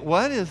he's like,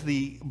 what is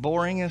the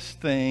boringest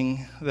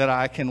thing that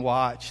I can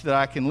watch, that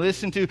I can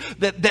listen to,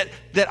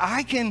 that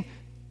I can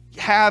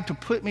have to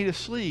put me to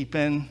sleep?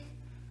 And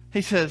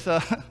he says,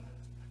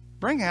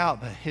 bring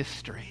out the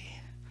history.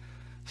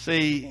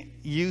 See,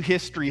 you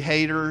history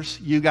haters,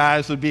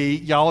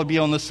 y'all would be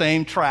on the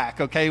same track,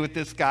 okay, with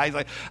this guy. He's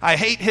like, I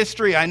hate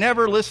history. I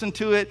never listen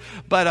to it,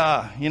 but,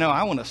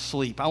 I want to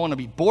sleep. I want to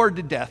be bored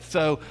to death.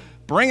 So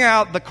bring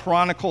out the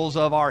chronicles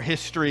of our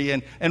history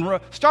and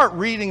start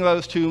reading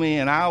those to me,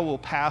 and I will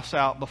pass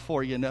out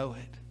before you know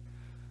it.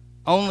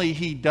 Only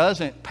he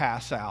doesn't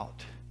pass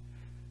out,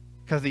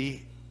 because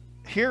he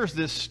hears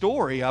this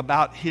story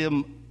about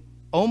him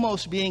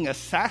almost being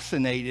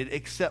assassinated,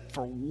 except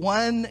for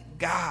one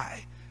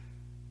guy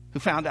who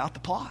found out the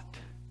plot.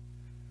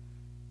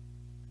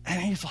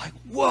 And he's like,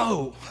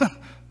 whoa.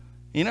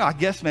 I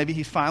guess maybe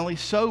he's finally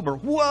sober.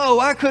 Whoa,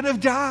 I could have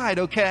died,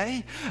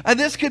 okay?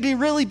 This could be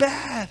really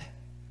bad.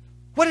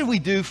 What did we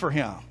do for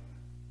him?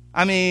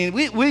 I mean,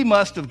 we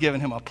must have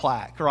given him a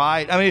plaque,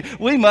 right? I mean,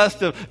 we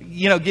must have,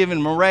 given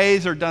him a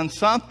raise or done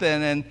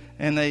something.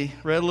 And they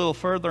read a little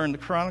further in the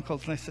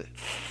Chronicles, and they said,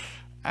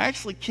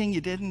 actually, King,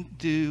 you didn't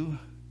do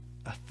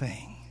a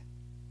thing.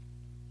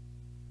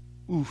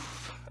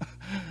 Oof.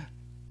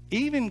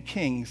 Even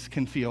kings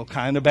can feel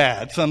kind of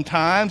bad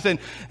sometimes.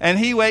 And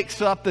he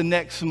wakes up the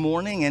next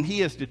morning, and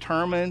he is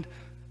determined,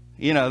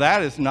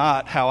 that is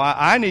not how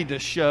I need to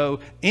show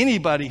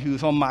anybody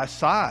who's on my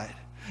side,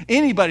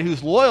 anybody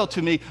who's loyal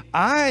to me.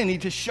 I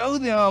need to show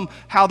them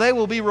how they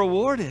will be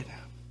rewarded.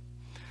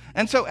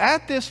 And so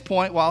at this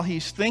point, while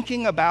he's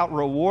thinking about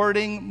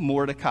rewarding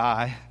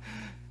Mordecai,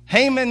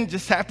 Haman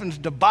just happens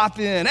to bop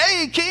in.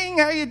 Hey, King,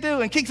 how you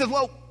doing? King says,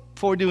 well,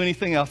 before we do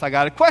anything else, I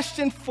got a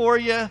question for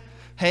you,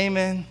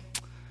 Haman.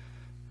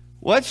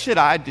 What should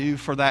I do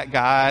for that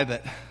guy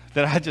that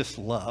I just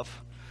love?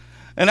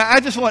 And I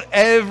just want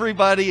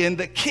everybody in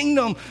the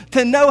kingdom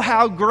to know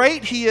how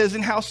great he is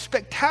and how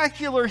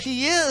spectacular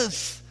he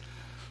is.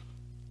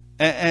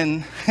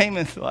 And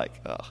Haman's like,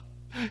 oh,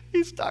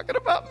 he's talking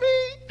about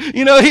me.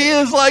 He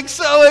is like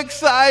so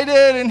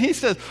excited. And he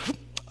says,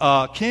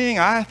 King,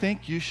 I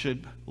think you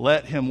should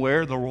let him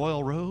wear the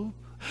royal robe.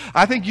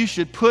 I think you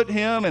should put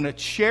him in a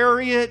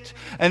chariot,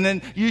 and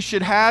then you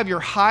should have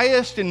your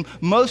highest and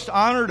most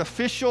honored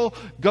official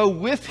go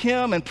with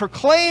him and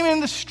proclaim in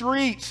the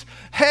streets,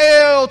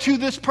 hail to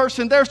this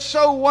person. They're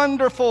so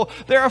wonderful.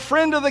 They're a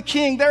friend of the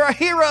king. They're a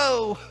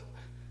hero.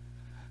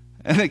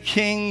 And the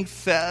king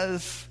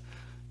says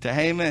to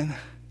Haman,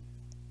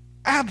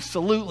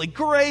 absolutely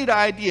great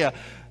idea.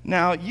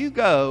 Now you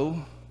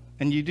go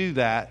and you do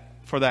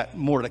that for that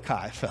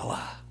Mordecai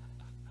fella.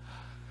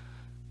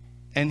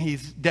 And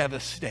he's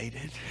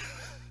devastated.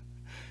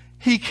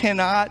 He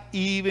cannot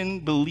even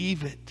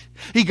believe it.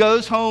 He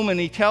goes home and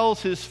he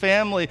tells his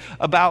family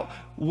about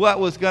what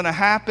was going to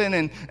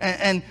happen,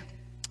 and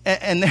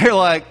they're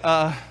like,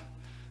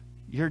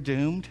 you're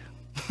doomed.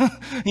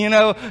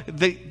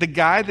 The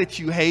guy that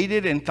you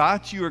hated and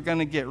thought you were going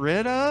to get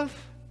rid of,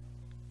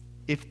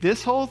 if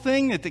this whole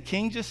thing that the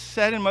king just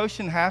set in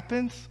motion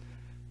happens,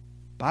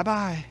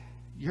 bye-bye,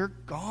 you're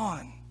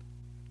gone.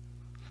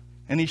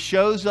 And he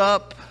shows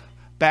up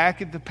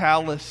back at the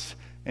palace,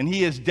 and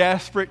he is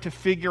desperate to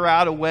figure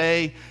out a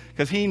way,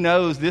 because he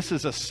knows this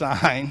is a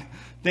sign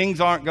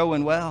things aren't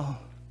going well.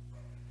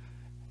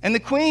 And the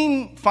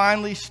queen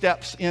finally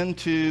steps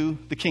into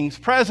the king's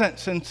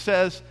presence and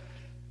says,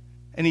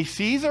 and he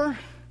sees her,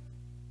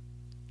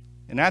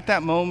 and at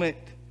that moment,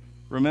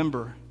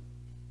 remember,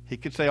 he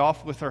could say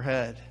off with her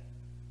head,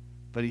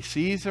 but he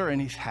sees her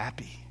and he's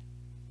happy.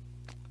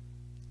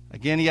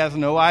 Again, he has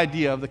no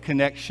idea of the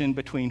connection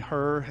between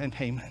her and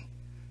Haman.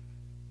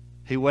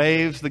 He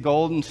waves the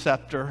golden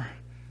scepter,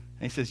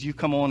 and he says, you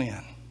come on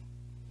in.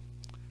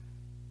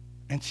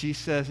 And she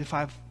says, if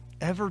I've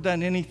ever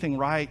done anything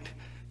right,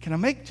 can I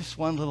make just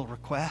one little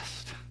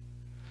request?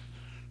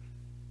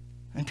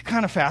 And to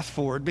kind of fast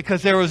forward,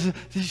 because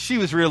she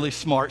was really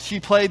smart.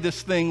 She played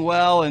this thing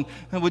well, and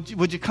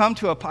would you come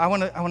to I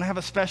want to have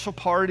a special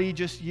party,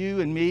 just you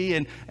and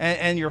me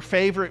and your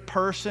favorite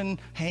person,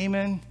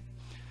 Haman.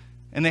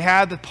 And they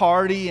had the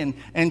party,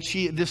 and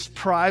she, this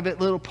private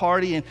little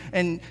party,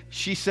 and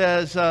she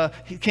says,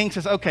 King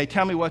says, okay,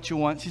 tell me what you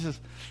want. She says,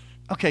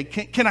 okay,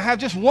 can I have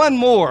just one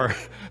more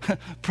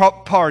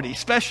party,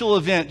 special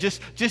event,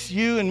 just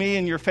you and me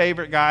and your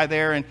favorite guy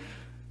there, and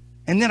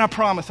then I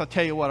promise I'll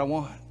tell you what I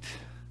want.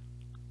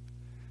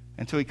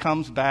 And so he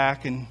comes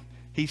back, and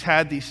he's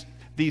had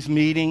these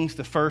meetings,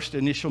 the first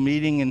initial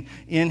meeting and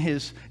in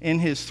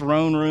his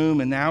throne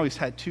room, and now he's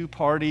had 2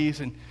 parties,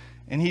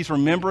 and he's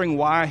remembering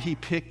why he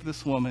picked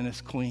this woman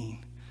as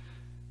queen.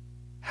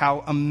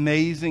 How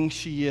amazing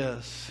she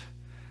is.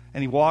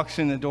 And he walks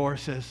in the door and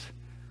says,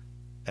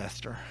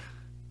 Esther,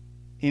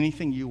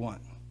 anything you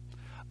want.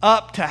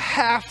 Up to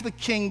half the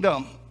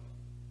kingdom.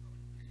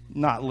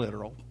 Not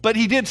literal, but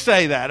he did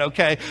say that,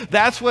 okay?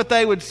 That's what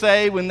they would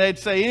say when they'd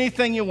say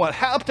anything you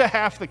want, up to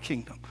half the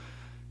kingdom.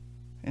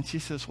 And she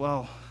says,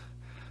 well,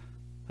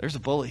 there's a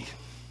bully.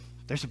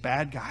 There's a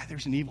bad guy.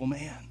 There's an evil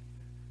man.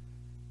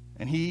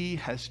 And he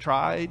has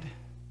tried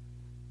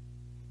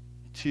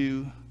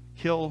to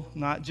kill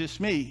not just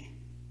me,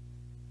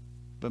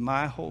 but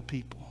my whole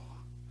people.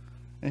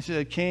 And she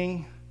said,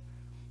 King,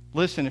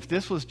 listen, if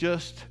this was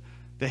just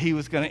that he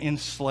was going to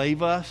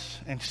enslave us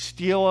and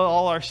steal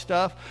all our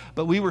stuff,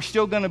 but we were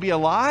still going to be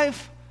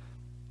alive,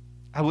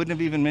 I wouldn't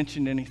have even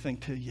mentioned anything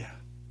to you.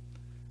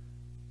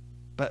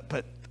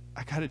 But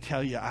I got to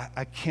tell you,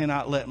 I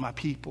cannot let my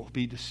people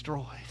be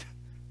destroyed.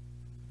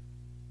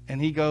 And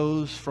he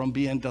goes from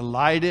being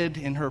delighted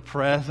in her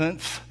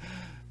presence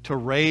to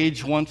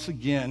rage once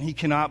again. He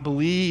cannot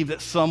believe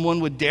that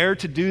someone would dare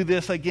to do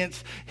this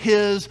against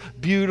his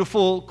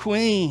beautiful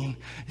queen.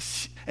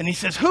 And he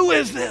says, who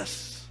is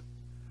this?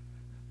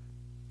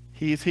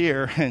 He's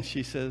here. And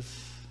she says,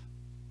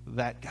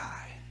 that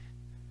guy.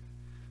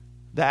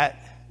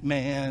 That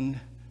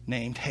man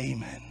named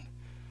Haman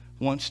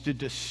wants to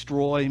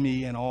destroy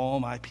me and all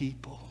my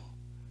people.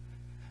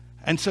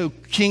 And so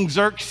King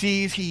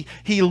Xerxes,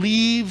 he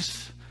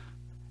leaves.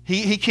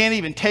 He can't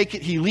even take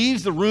it. He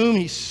leaves the room.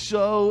 He's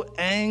so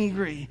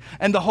angry.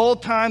 And the whole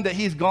time that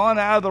he's gone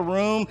out of the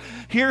room,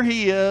 here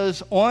he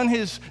is on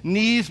his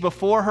knees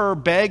before her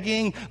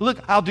begging, look,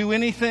 I'll do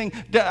anything.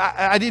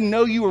 I didn't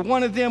know you were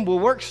one of them. We'll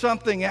work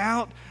something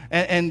out.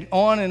 And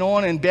on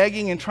and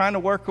begging and trying to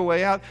work a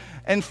way out.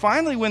 And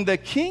finally, when the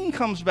king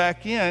comes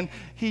back in,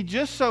 he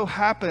just so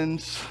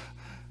happens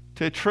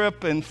to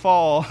trip and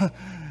fall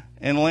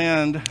and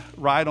land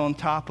right on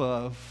top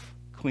of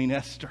Queen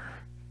Esther.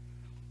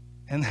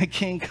 And the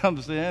king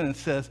comes in and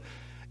says,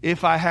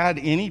 if I had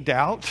any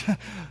doubt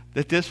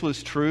that this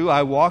was true,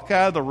 I walk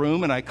out of the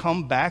room and I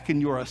come back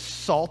and you're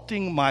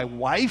assaulting my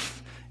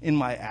wife in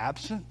my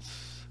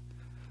absence.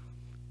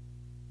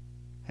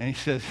 And he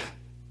says,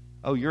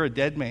 oh, you're a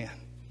dead man.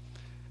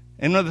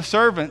 And one of the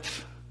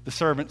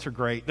servants are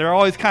great. They're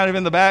always kind of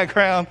in the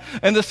background.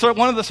 And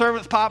one of the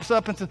servants pops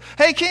up and says,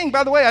 hey, king,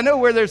 by the way, I know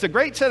where there's a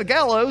great set of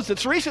gallows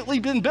that's recently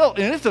been built,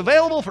 and it's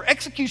available for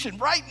execution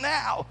right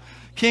now.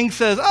 King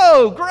says,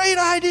 oh, great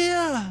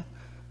idea.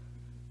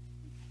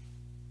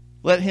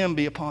 Let him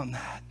be upon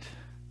that.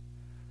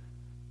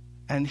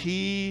 And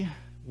he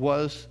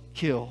was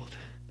killed.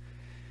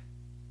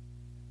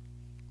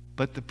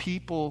 But the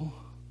people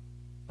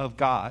of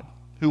God,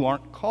 who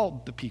aren't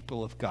called the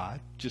people of God,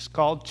 just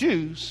called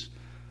Jews,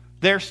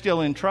 they're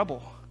still in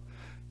trouble.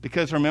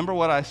 Because remember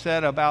what I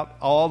said about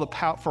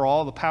for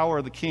all the power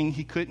of the king,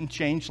 he couldn't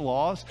change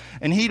laws.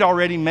 And he'd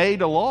already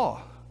made a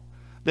law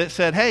that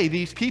said, hey,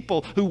 these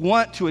people who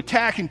want to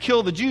attack and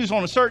kill the Jews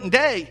on a certain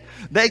day,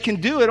 they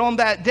can do it on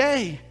that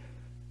day.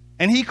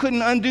 And he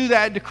couldn't undo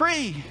that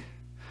decree.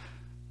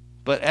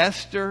 But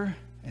Esther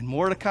and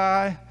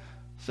Mordecai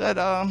said,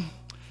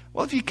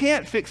 well, if you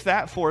can't fix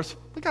that for us,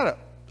 we got an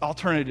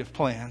alternative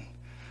plan.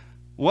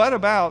 What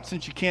about,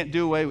 since you can't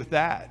do away with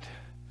that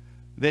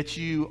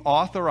you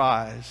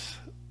authorize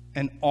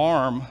and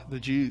arm the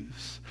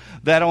Jews?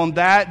 That on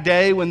that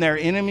day when their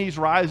enemies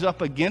rise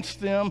up against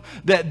them,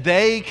 that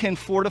they can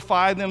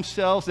fortify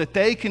themselves, that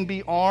they can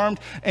be armed,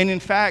 and in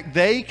fact,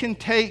 they can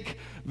take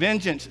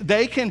vengeance.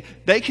 They can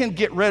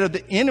get rid of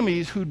the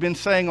enemies who'd been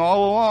saying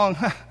all along,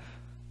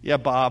 yeah,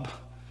 Bob,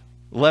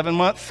 11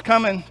 months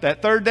coming,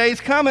 that third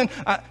day's coming.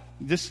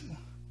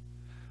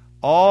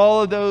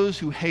 All of those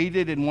who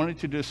hated and wanted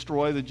to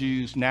destroy the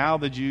Jews, now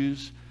the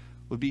Jews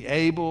would be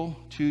able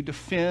to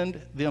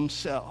defend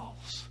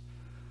themselves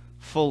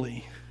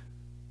fully.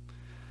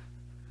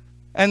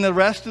 And the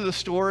rest of the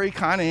story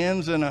kind of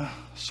ends in a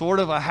sort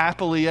of a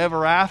happily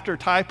ever after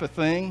type of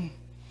thing.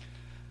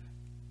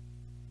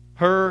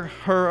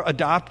 Her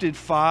adopted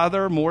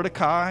father,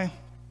 Mordecai,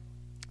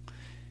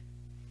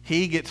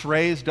 he gets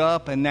raised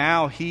up, and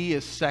now he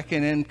is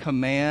second in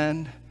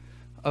command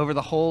over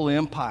the whole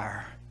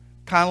empire.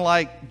 Kind of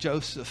like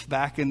Joseph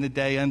back in the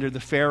day under the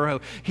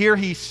Pharaoh. Here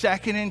he's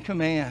second in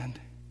command.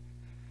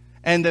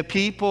 And the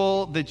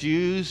people, the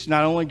Jews,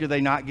 not only do they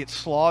not get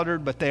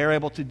slaughtered, but they are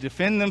able to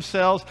defend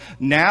themselves.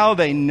 Now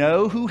they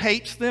know who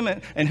hates them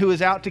and who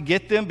is out to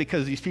get them,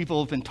 because these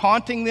people have been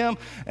taunting them.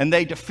 And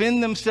they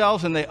defend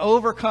themselves and they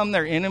overcome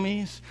their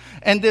enemies.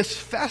 And this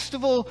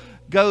festival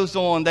goes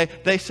on.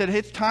 They said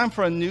it's time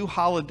for a new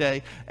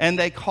holiday, and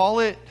they call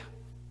it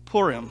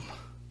Purim.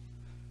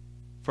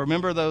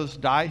 Remember those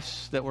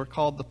dice that were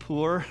called the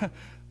Pur?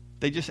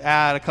 They just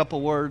add a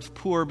couple words.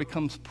 Pur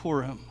becomes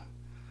Purim.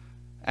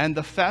 And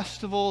the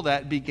festival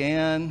that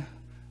began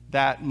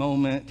that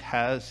moment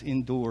has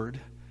endured,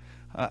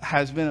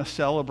 has been a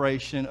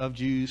celebration of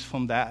Jews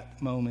from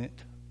that moment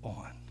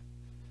on.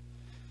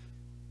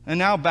 And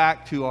now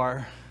back to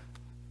our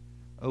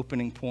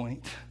opening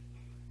point.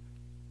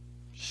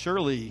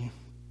 Surely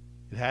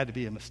it had to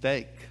be a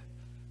mistake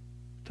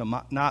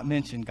to not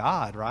mention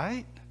God,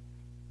 right?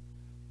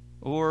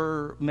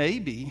 Or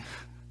maybe,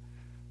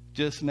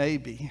 just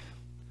maybe,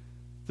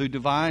 through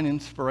divine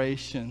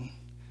inspiration,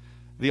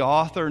 the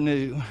author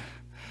knew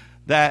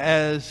that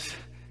as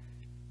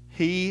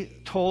he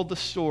told the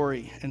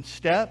story, and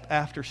step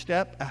after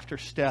step after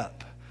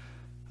step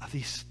of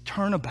these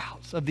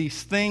turnabouts, of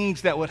these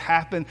things that would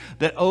happen,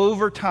 that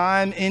over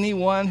time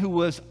anyone who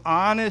was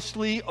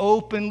honestly,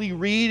 openly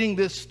reading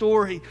this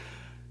story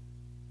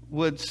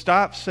would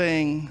stop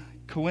saying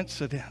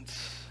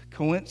coincidence,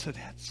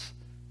 coincidence,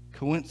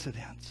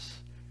 coincidence,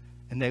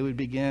 and they would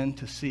begin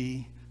to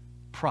see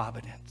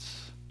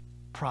providence,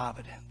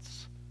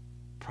 providence,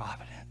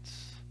 providence.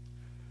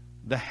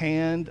 The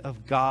hand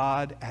of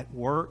God at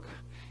work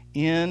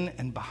in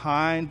and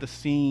behind the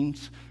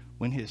scenes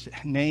when his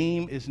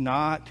name is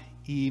not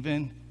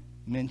even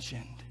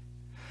mentioned.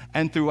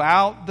 And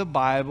throughout the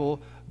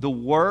Bible, the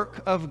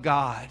work of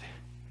God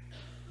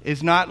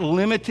is not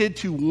limited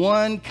to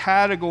one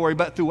category,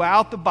 but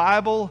throughout the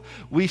Bible,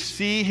 we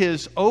see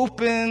his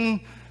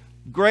open,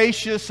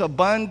 gracious,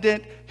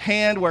 abundant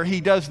hand where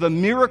he does the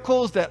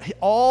miracles that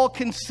all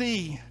can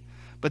see.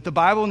 But the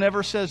Bible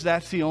never says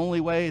that's the only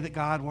way that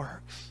God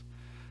works.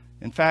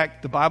 In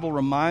fact, the Bible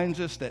reminds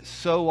us that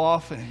so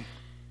often,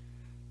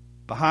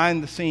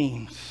 behind the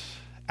scenes,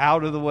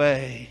 out of the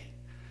way,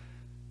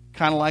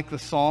 kind of like the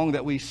song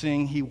that we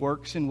sing, he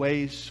works in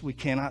ways we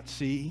cannot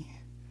see.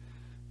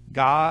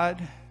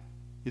 God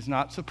is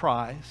not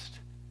surprised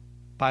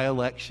by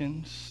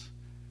elections,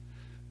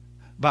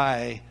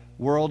 by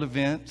world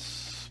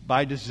events,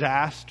 by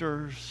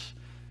disasters,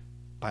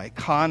 by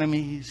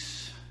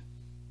economies.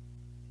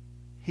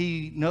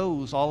 He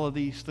knows all of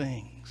these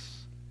things.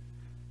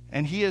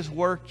 And he is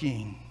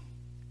working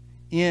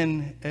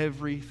in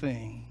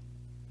everything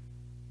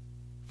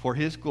for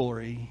his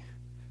glory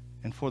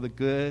and for the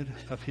good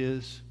of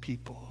his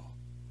people.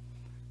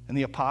 And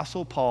the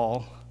Apostle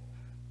Paul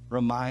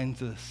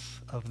reminds us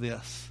of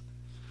this,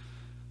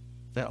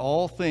 that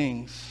all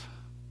things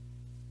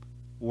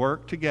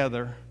work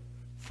together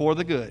for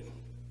the good.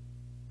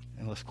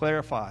 And let's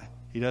clarify,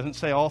 he doesn't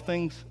say all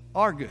things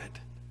are good,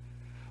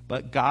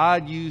 but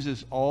God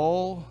uses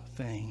all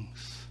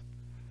things,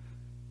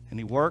 and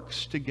he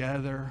works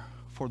together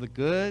for the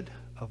good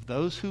of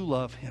those who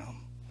love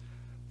him,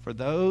 for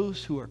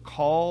those who are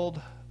called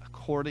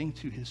according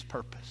to his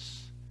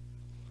purpose.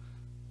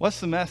 What's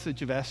the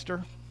message of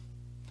Esther?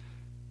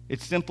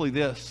 It's simply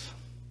this.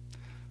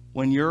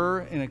 When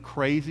you're in a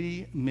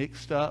crazy,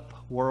 mixed up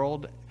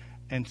world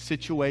and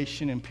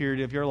situation and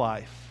period of your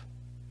life,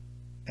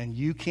 and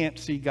you can't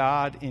see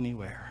God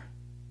anywhere,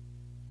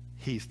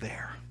 he's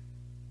there.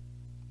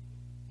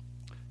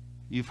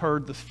 You've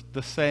heard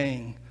the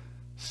saying,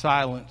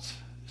 silence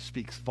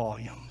speaks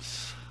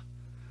volumes.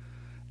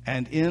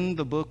 And in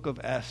the book of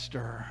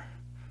Esther,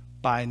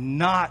 by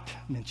not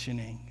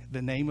mentioning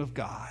the name of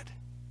God,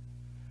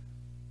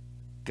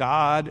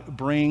 God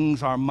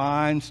brings our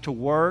minds to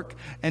work,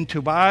 and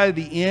to by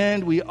the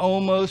end we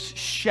almost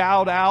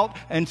shout out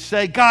and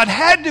say, God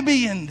had to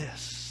be in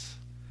this.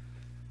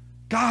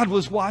 God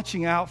was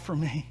watching out for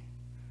me.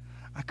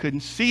 I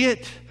couldn't see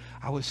it.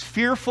 I was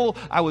fearful.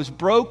 I was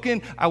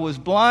broken. I was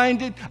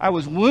blinded. I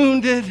was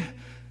wounded.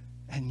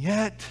 And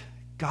yet,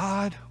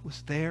 God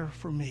was there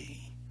for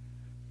me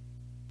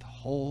the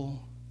whole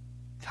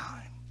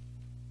time.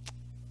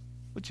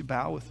 Would you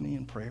bow with me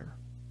in prayer?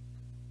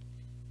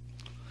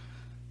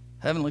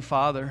 Heavenly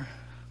Father,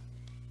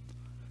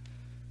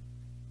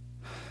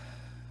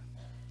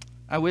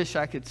 I wish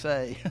I could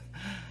say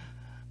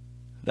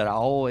that I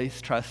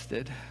always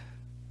trusted,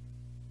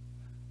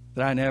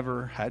 that I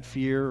never had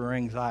fear or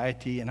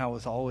anxiety, and I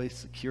was always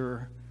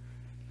secure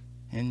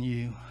in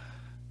you.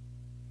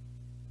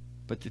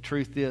 But the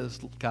truth is,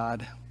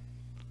 God,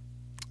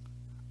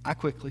 I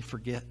quickly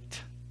forget.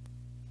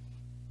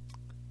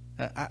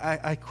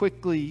 I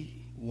quickly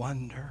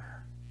wonder.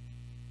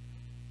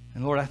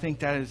 And Lord, I think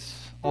that is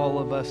all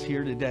of us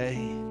here today.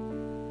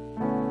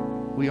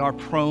 We are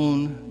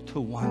prone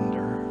to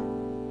wonder.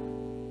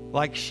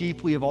 Like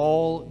sheep, we have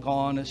all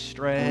gone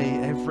astray,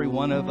 every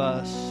one of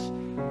us,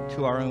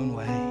 to our own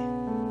way.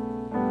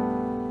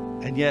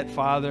 And yet,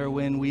 Father,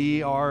 when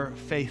we are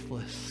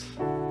faithless,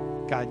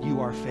 God, you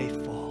are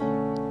faithful.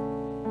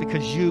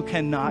 Because you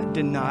cannot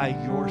deny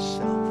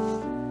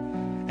yourself.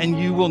 And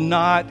you will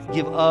not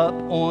give up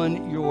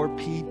on your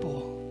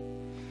people.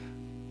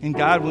 And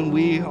God, when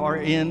we are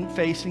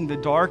facing the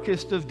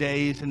darkest of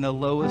days and the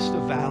lowest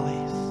of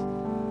valleys,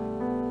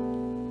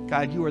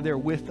 God, you are there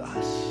with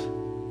us.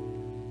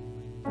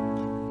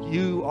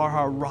 You are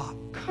our rock.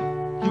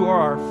 You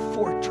are our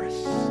fortress.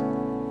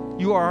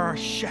 You are our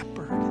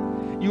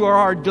shepherd. You are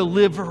our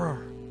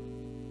deliverer.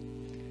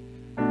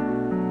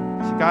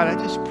 So God, I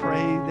just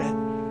pray that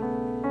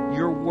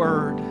your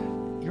word,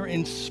 your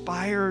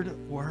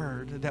inspired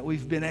word that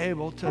we've been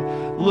able to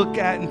look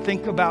at and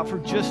think about for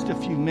just a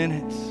few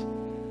minutes,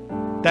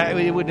 that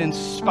it would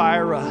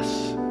inspire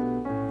us.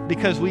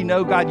 Because we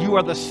know, God, you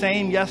are the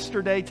same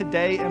yesterday,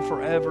 today, and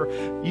forever.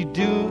 You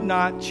do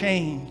not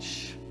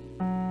change.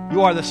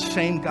 You are the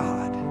same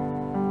God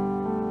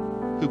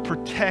who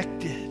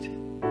protected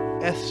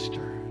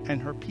Esther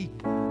and her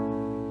people.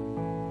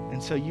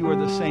 And so you are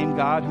the same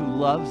God who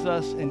loves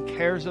us and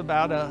cares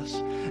about us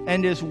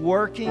and is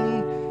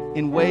working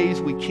in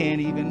ways we can't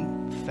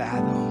even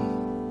fathom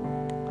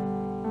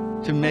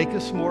to make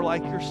us more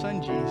like your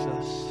Son,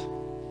 Jesus,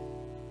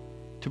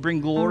 to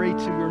bring glory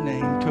to your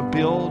name, to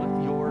build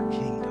your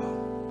kingdom.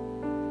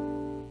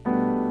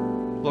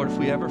 Lord, if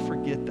we ever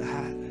forget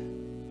that,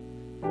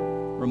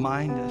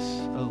 remind us,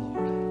 oh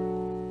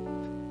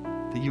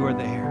Lord, that you are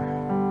there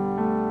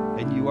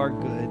and you are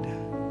good.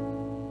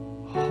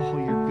 Oh,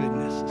 your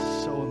goodness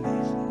is so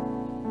amazing.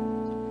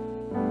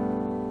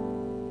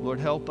 Lord,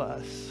 help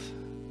us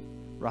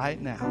right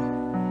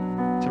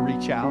now to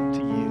reach out to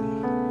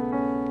you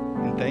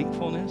in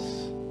thankfulness,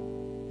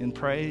 in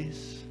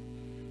praise,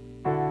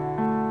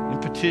 in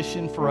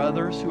petition for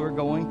others who are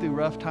going through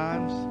rough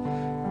times,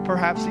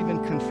 perhaps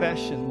even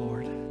confession,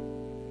 Lord,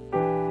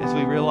 as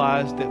we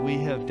realize that we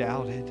have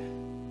doubted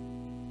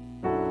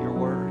your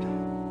word.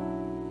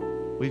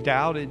 We've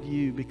doubted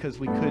you because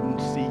we couldn't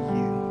see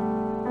you.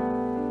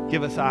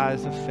 Give us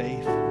eyes of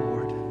faith,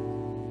 Lord,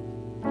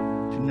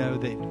 to know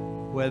that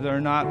whether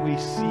or not we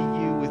see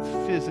you with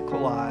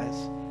physical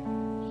eyes,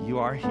 you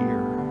are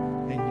here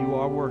and you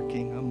are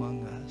working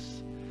among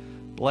us.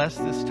 Bless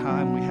this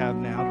time we have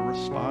now to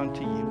respond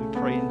to you. We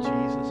pray in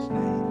Jesus'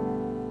 name.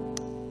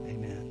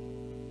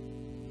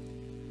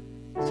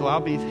 So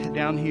I'll be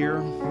down here.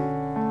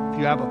 If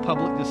you have a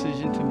public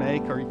decision to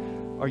make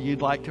or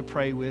you'd like to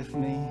pray with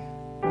me,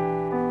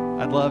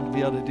 I'd love to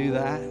be able to do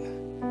that.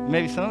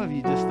 Maybe some of you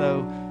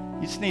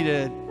you just need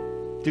to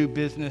do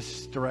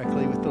business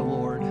directly with the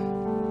Lord.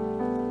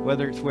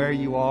 Whether it's where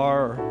you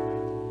are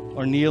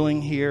or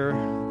kneeling here,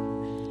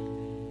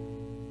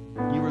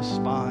 you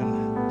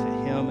respond to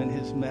him and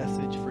his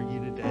message for you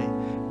today.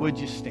 Would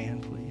you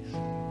stand, please?